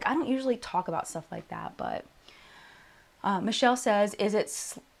 yeah, like I don't usually talk about stuff like that, but Michelle says,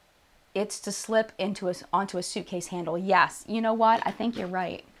 it's to slip onto a suitcase handle. Yes, you know what? I think you're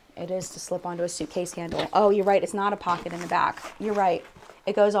right. It is to slip onto a suitcase handle. Oh, you're right. It's not a pocket in the back. You're right.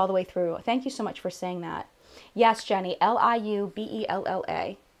 It goes all the way through. Thank you so much for saying that. Yes, Jenny,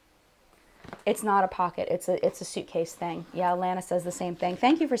 Liubella. It's not a pocket. It's a suitcase thing. Yeah, Alana says the same thing.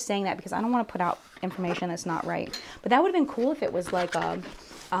 Thank you for saying that, because I don't want to put out information that's not right. But that would have been cool if it was like a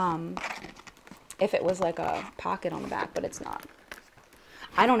pocket on the back, but it's not.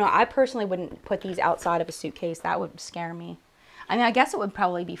 I don't know. I personally wouldn't put these outside of a suitcase. That would scare me. I mean, I guess it would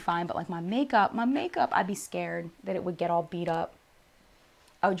probably be fine, but like my makeup, I'd be scared that it would get all beat up.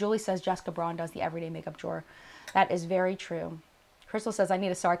 Oh, Julie says Jessica Braun does the everyday makeup drawer. That is very true. Crystal says I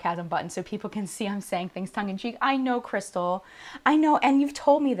need a sarcasm button so people can see I'm saying things tongue in cheek. I know, Crystal. I know, and you've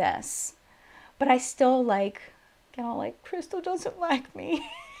told me this. But I still like, get all like, Crystal doesn't like me.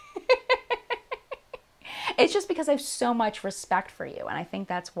 It's just because I have so much respect for you, and I think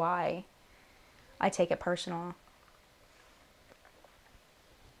that's why I take it personal.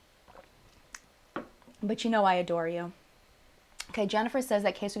 But you know I adore you. Okay, Jennifer says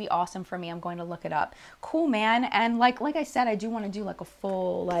that case would be awesome for me. I'm going to look it up. Cool, man. And like I said, I do want to do like a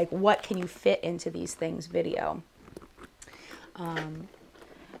full, like, what can you fit into these things video.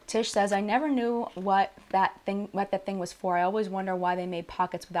 Tish says, I never knew what that thing was for. I always wonder why they made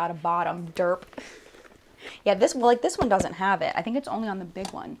pockets without a bottom. Derp. Yeah, this one doesn't have it. I think it's only on the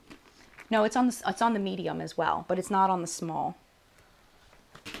big one. No, it's on the medium as well, but it's not on the small.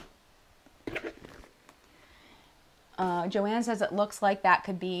 Joanne says it looks like that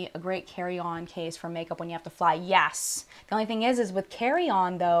could be a great carry-on case for makeup when you have to fly. Yes. The only thing is with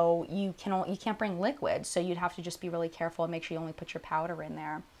carry-on though, you can't bring liquid, so you'd have to just be really careful and make sure you only put your powder in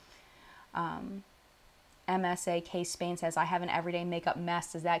there. MSA K Spain says, I have an everyday makeup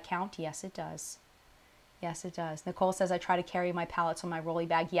mess. Does that count? Yes, it does. Yes, it does. Nicole says, I try to carry my palettes on my rolly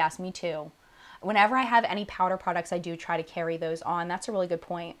bag. Yes, me too. Whenever I have any powder products, I do try to carry those on. That's a really good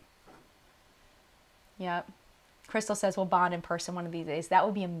point. Yep. Crystal says we'll bond in person one of these days. That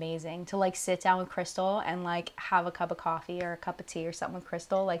would be amazing to like sit down with Crystal and like have a cup of coffee or a cup of tea or something with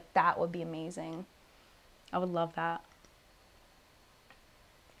Crystal. Like that would be amazing. I would love that.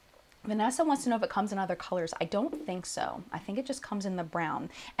 Vanessa wants to know if it comes in other colors. I don't think so. I think it just comes in the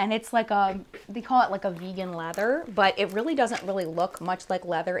brown. And it's like they call it like a vegan leather, but it really doesn't really look much like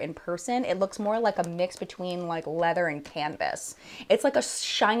leather in person. It looks more like a mix between like leather and canvas. It's like a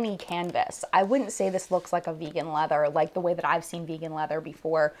shiny canvas. I wouldn't say this looks like a vegan leather, like the way that I've seen vegan leather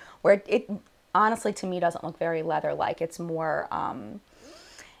before, where it honestly to me doesn't look very leather-like. It's more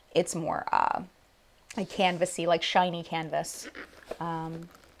like canvasy, like shiny canvas.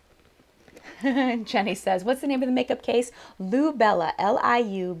 Jenny says, what's the name of the makeup case? Liubella,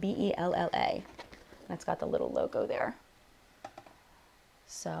 Liubella. That's got the little logo there.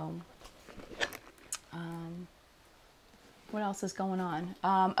 So, what else is going on?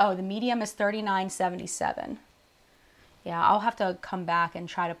 Oh, the medium is $39.77. Yeah, I'll have to come back and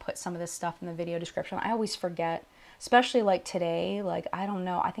try to put some of this stuff in the video description. I always forget, especially like today. Like, I don't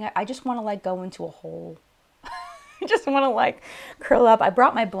know. I think I just want to like go into a hole. I just want to like curl up. I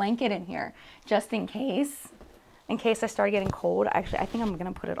brought my blanket in here just in case I started getting cold. Actually, I think I'm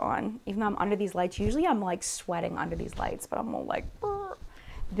going to put it on. Even though I'm under these lights. Usually I'm like sweating under these lights, but I'm all like, brr.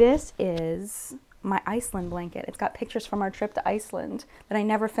 This is my Iceland blanket. It's got pictures from our trip to Iceland that I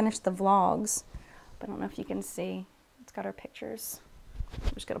never finished the vlogs. But I don't know if you can see. It's got our pictures.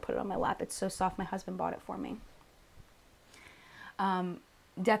 I'm just going to put it on my lap. It's so soft. My husband bought it for me.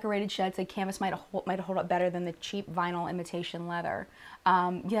 Decorated Shed said canvas might hold up better than the cheap vinyl imitation leather.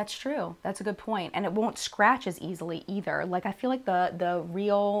 Yeah, that's true. That's a good point. And it won't scratch as easily either. Like I feel like the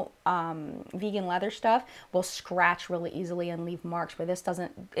real vegan leather stuff will scratch really easily and leave marks, where this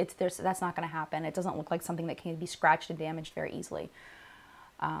doesn't. That's not going to happen. It doesn't look like something that can be scratched and damaged very easily.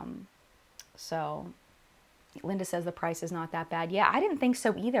 So Linda says the price is not that bad. Yeah, I didn't think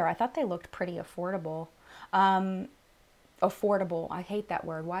so either. I thought they looked pretty affordable. Affordable. I hate that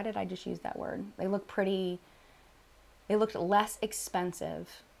word. Why did I just use that word? They look pretty, they looked less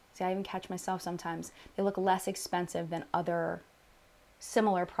expensive. See, I even catch myself sometimes. They look less expensive than other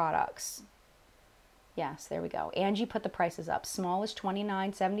similar products. Yes, there we go. Angie put the prices up. Small is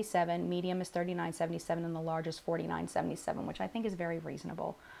 $29.77, medium is $39.77, and the large is $49.77, which I think is very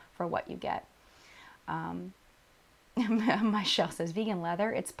reasonable for what you get. Michelle says, vegan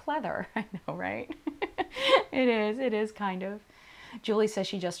leather, it's pleather. I know, right? It is kind of. Julie says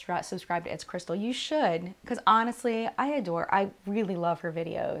she just subscribed to It's Crystal. You should, because honestly, I really love her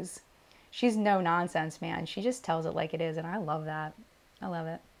videos. She's no nonsense, man. She just tells it like it is, and I love that. I love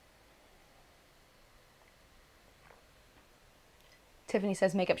it. Tiffany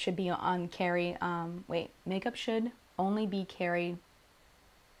says makeup should be on carry. Makeup should only be carried.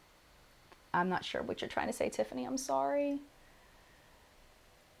 I'm not sure what you're trying to say, Tiffany. I'm sorry.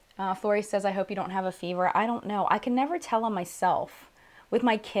 Flori says, I hope you don't have a fever. I don't know. I can never tell on myself. With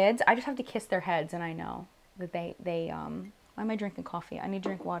my kids, I just have to kiss their heads, and I know that they why am I drinking coffee? I need to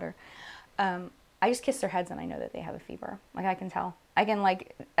drink water. I just kiss their heads, and I know that they have a fever. Like, I can tell. I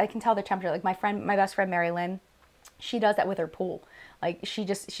can tell their temperature. Like, my best friend, Mary Lynn, she does that with her pool. Like, she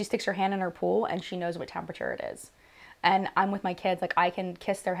sticks her hand in her pool, and she knows what temperature it is. And I'm with my kids, like, I can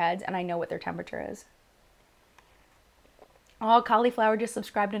kiss their heads, and I know what their temperature is. Oh, Cauliflower just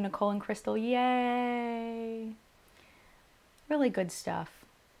subscribed to Nicole and Crystal. Yay. Really good stuff.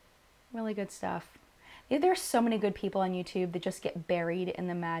 Really good stuff. Yeah, there's so many good people on YouTube that just get buried in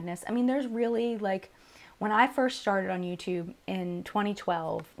the madness. I mean, there's really, like, when I first started on YouTube in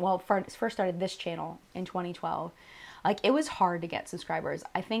 2012, well, first started this channel in 2012, like, it was hard to get subscribers.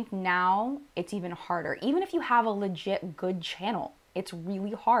 I think now it's even harder. Even if you have a legit good channel, it's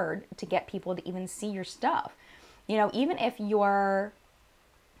really hard to get people to even see your stuff. You know, even if your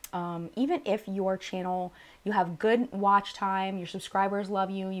channel, you have good watch time, your subscribers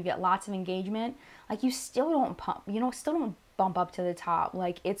love you, you get lots of engagement, like, you still don't bump up to the top.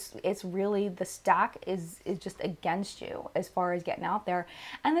 Like, it's really, the stack is just against you as far as getting out there.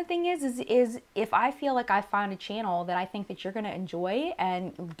 And the thing is if I feel like I found a channel that I think that you're going to enjoy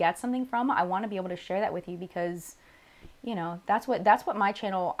and get something from, I want to be able to share that with you, because, you know, that's what my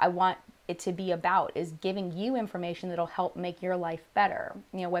channel, I want it to be about, is giving you information that'll help make your life better.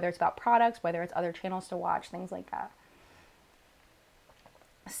 You know, whether it's about products, whether it's other channels to watch, things like that.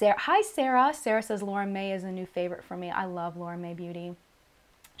 Sarah, hi Sarah. Sarah says Lauren May is a new favorite for me. I love Lauren May Beauty.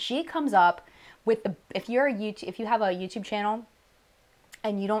 She comes up with if you have a YouTube channel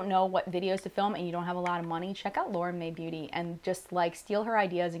and you don't know what videos to film and you don't have a lot of money, check out Lauren May Beauty and just, like, steal her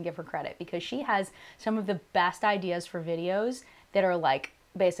ideas and give her credit, because she has some of the best ideas for videos that are, like,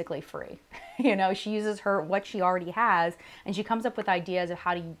 basically free. You know, she uses what she already has, and she comes up with ideas of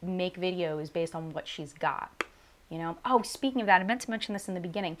how to make videos based on what she's got. You know, oh, speaking of that, I meant to mention this in the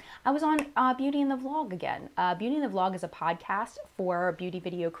beginning. I was on Beauty and the Vlog again. Beauty and the Vlog is a podcast for beauty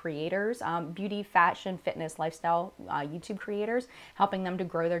video creators, beauty, fashion, fitness, lifestyle YouTube creators, helping them to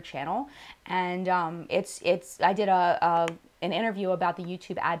grow their channel. And I did an interview about the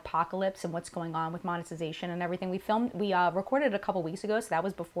YouTube adpocalypse and what's going on with monetization and everything. We recorded it a couple weeks ago, so that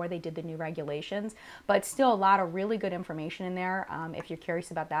was before they did the new regulations, but still a lot of really good information in there. If you're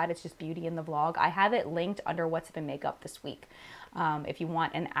curious about that, it's just Beauty in the Vlog. I have it linked under What's Been Makeup this week, if you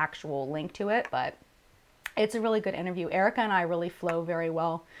want an actual link to it, but it's a really good interview. Erica and I really flow very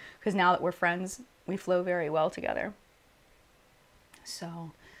well, because now that we're friends, we flow very well together.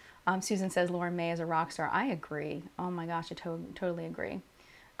 So Susan says Lauren May is a rock star. I agree. Oh my gosh, I totally agree.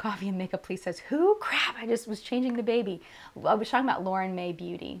 Coffee and Makeup Please says, who? Crap, I just was changing the baby. I was talking about Lauren May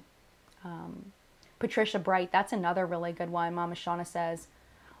Beauty. Patricia Bright, that's another really good one. Mama Shauna says,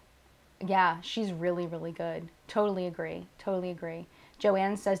 yeah, she's really, really good. Totally agree. Totally agree.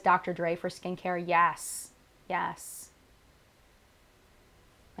 Joanne says Dr. Dre for skincare. Yes. Yes.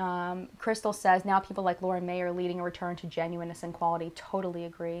 Crystal says, now people like Lauren May are leading a return to genuineness and quality. Totally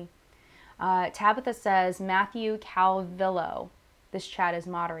agree. Tabitha says, Matthew Calvillo. This chat is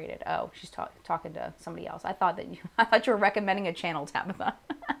moderated. Oh, she's talking to somebody else. I thought you were recommending a channel, Tabitha.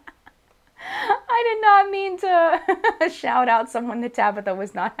 I did not mean to shout out someone that Tabitha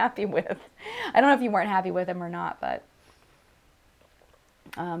was not happy with. I don't know if you weren't happy with him or not, but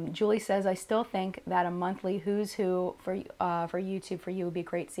Julie says, I still think that a monthly Who's Who for YouTube for you would be a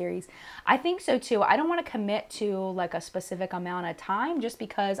great series. I think so too. I don't want to commit to like a specific amount of time, just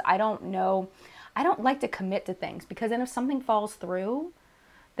because I don't know. I don't like to commit to things, because then if something falls through,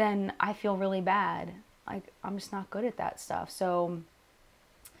 then I feel really bad. Like, I'm just not good at that stuff. So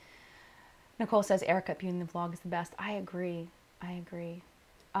Nicole says Erica beauty in the vlog is the best. I agree. I agree.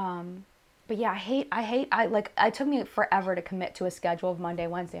 But yeah, it took me forever to commit to a schedule of Monday,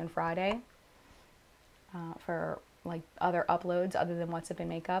 Wednesday, and Friday for like other uploads other than What's Up and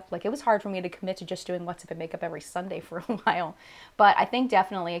Makeup. Like, it was hard for me to commit to just doing What's Up and Makeup every Sunday for a while. But I think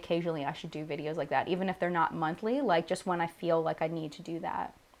definitely occasionally I should do videos like that, even if they're not monthly, like just when I feel like I need to do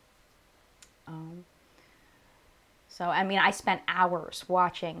that. So, I mean, I spent hours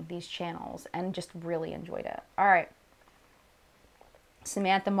watching these channels and just really enjoyed it. All right.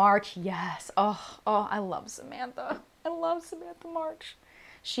 Samantha March, yes. Oh, I love Samantha. I love Samantha March.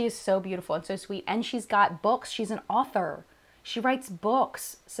 She is so beautiful and so sweet. And she's got books. She's an author. She writes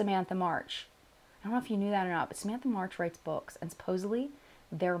books, Samantha March. I don't know if you knew that or not, but Samantha March writes books. And supposedly,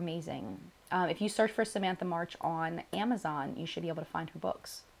 they're amazing. If you search for Samantha March on Amazon, you should be able to find her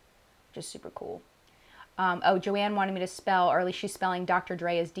books. Just super cool. Oh, Joanne wanted me to spell, or at least she's spelling Dr.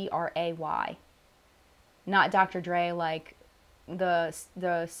 Dre as D-R-A-Y. Not Dr. Dre like the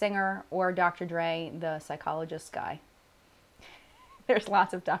singer, or Dr. Dre, the psychologist guy. There's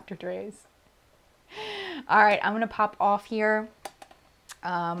lots of Dr. Dre's. All right, I'm going to pop off here.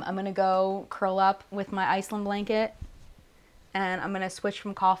 I'm going to go curl up with my Iceland blanket. And I'm going to switch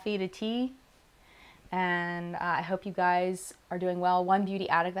from coffee to tea. And I hope you guys are doing well. One Beauty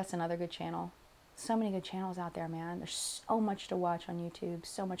Addict, that's another good channel. So many good channels out there, man. There's so much to watch on YouTube.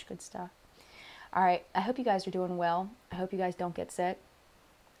 So much good stuff. All right, I hope you guys are doing well. I hope you guys don't get sick.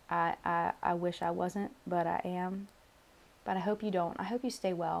 I wish I wasn't, but I am. But I hope you don't. I hope you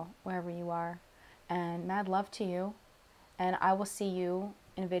stay well wherever you are. And mad love to you. And I will see you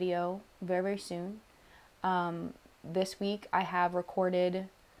in a video very, very soon. This week I have recorded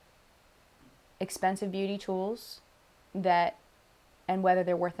expensive beauty tools and whether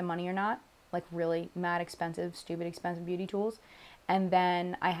they're worth the money or not. Like really mad expensive, stupid expensive beauty tools. And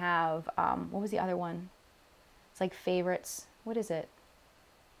then I have, what was the other one? It's like favorites. What is it?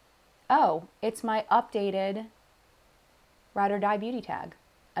 Oh, it's my updated ride or die beauty tag.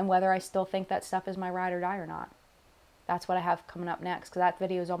 And whether I still think that stuff is my ride or die or not. That's what I have coming up next, because that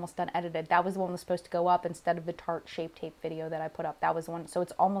video is almost done edited. That was the one that was supposed to go up instead of the Tarte Shape Tape video that I put up. That was the one. So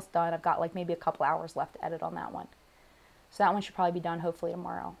it's almost done. I've got like maybe a couple hours left to edit on that one. So that one should probably be done hopefully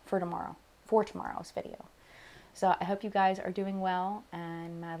tomorrow. For tomorrow's video. So I hope you guys are doing well,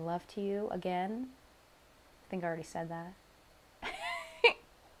 and mad love to you again. I think I already said that.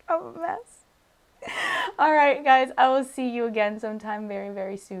 I'm a mess. All right, guys. I will see you again sometime very,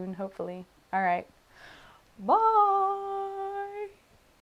 very soon, hopefully. All right. Bye.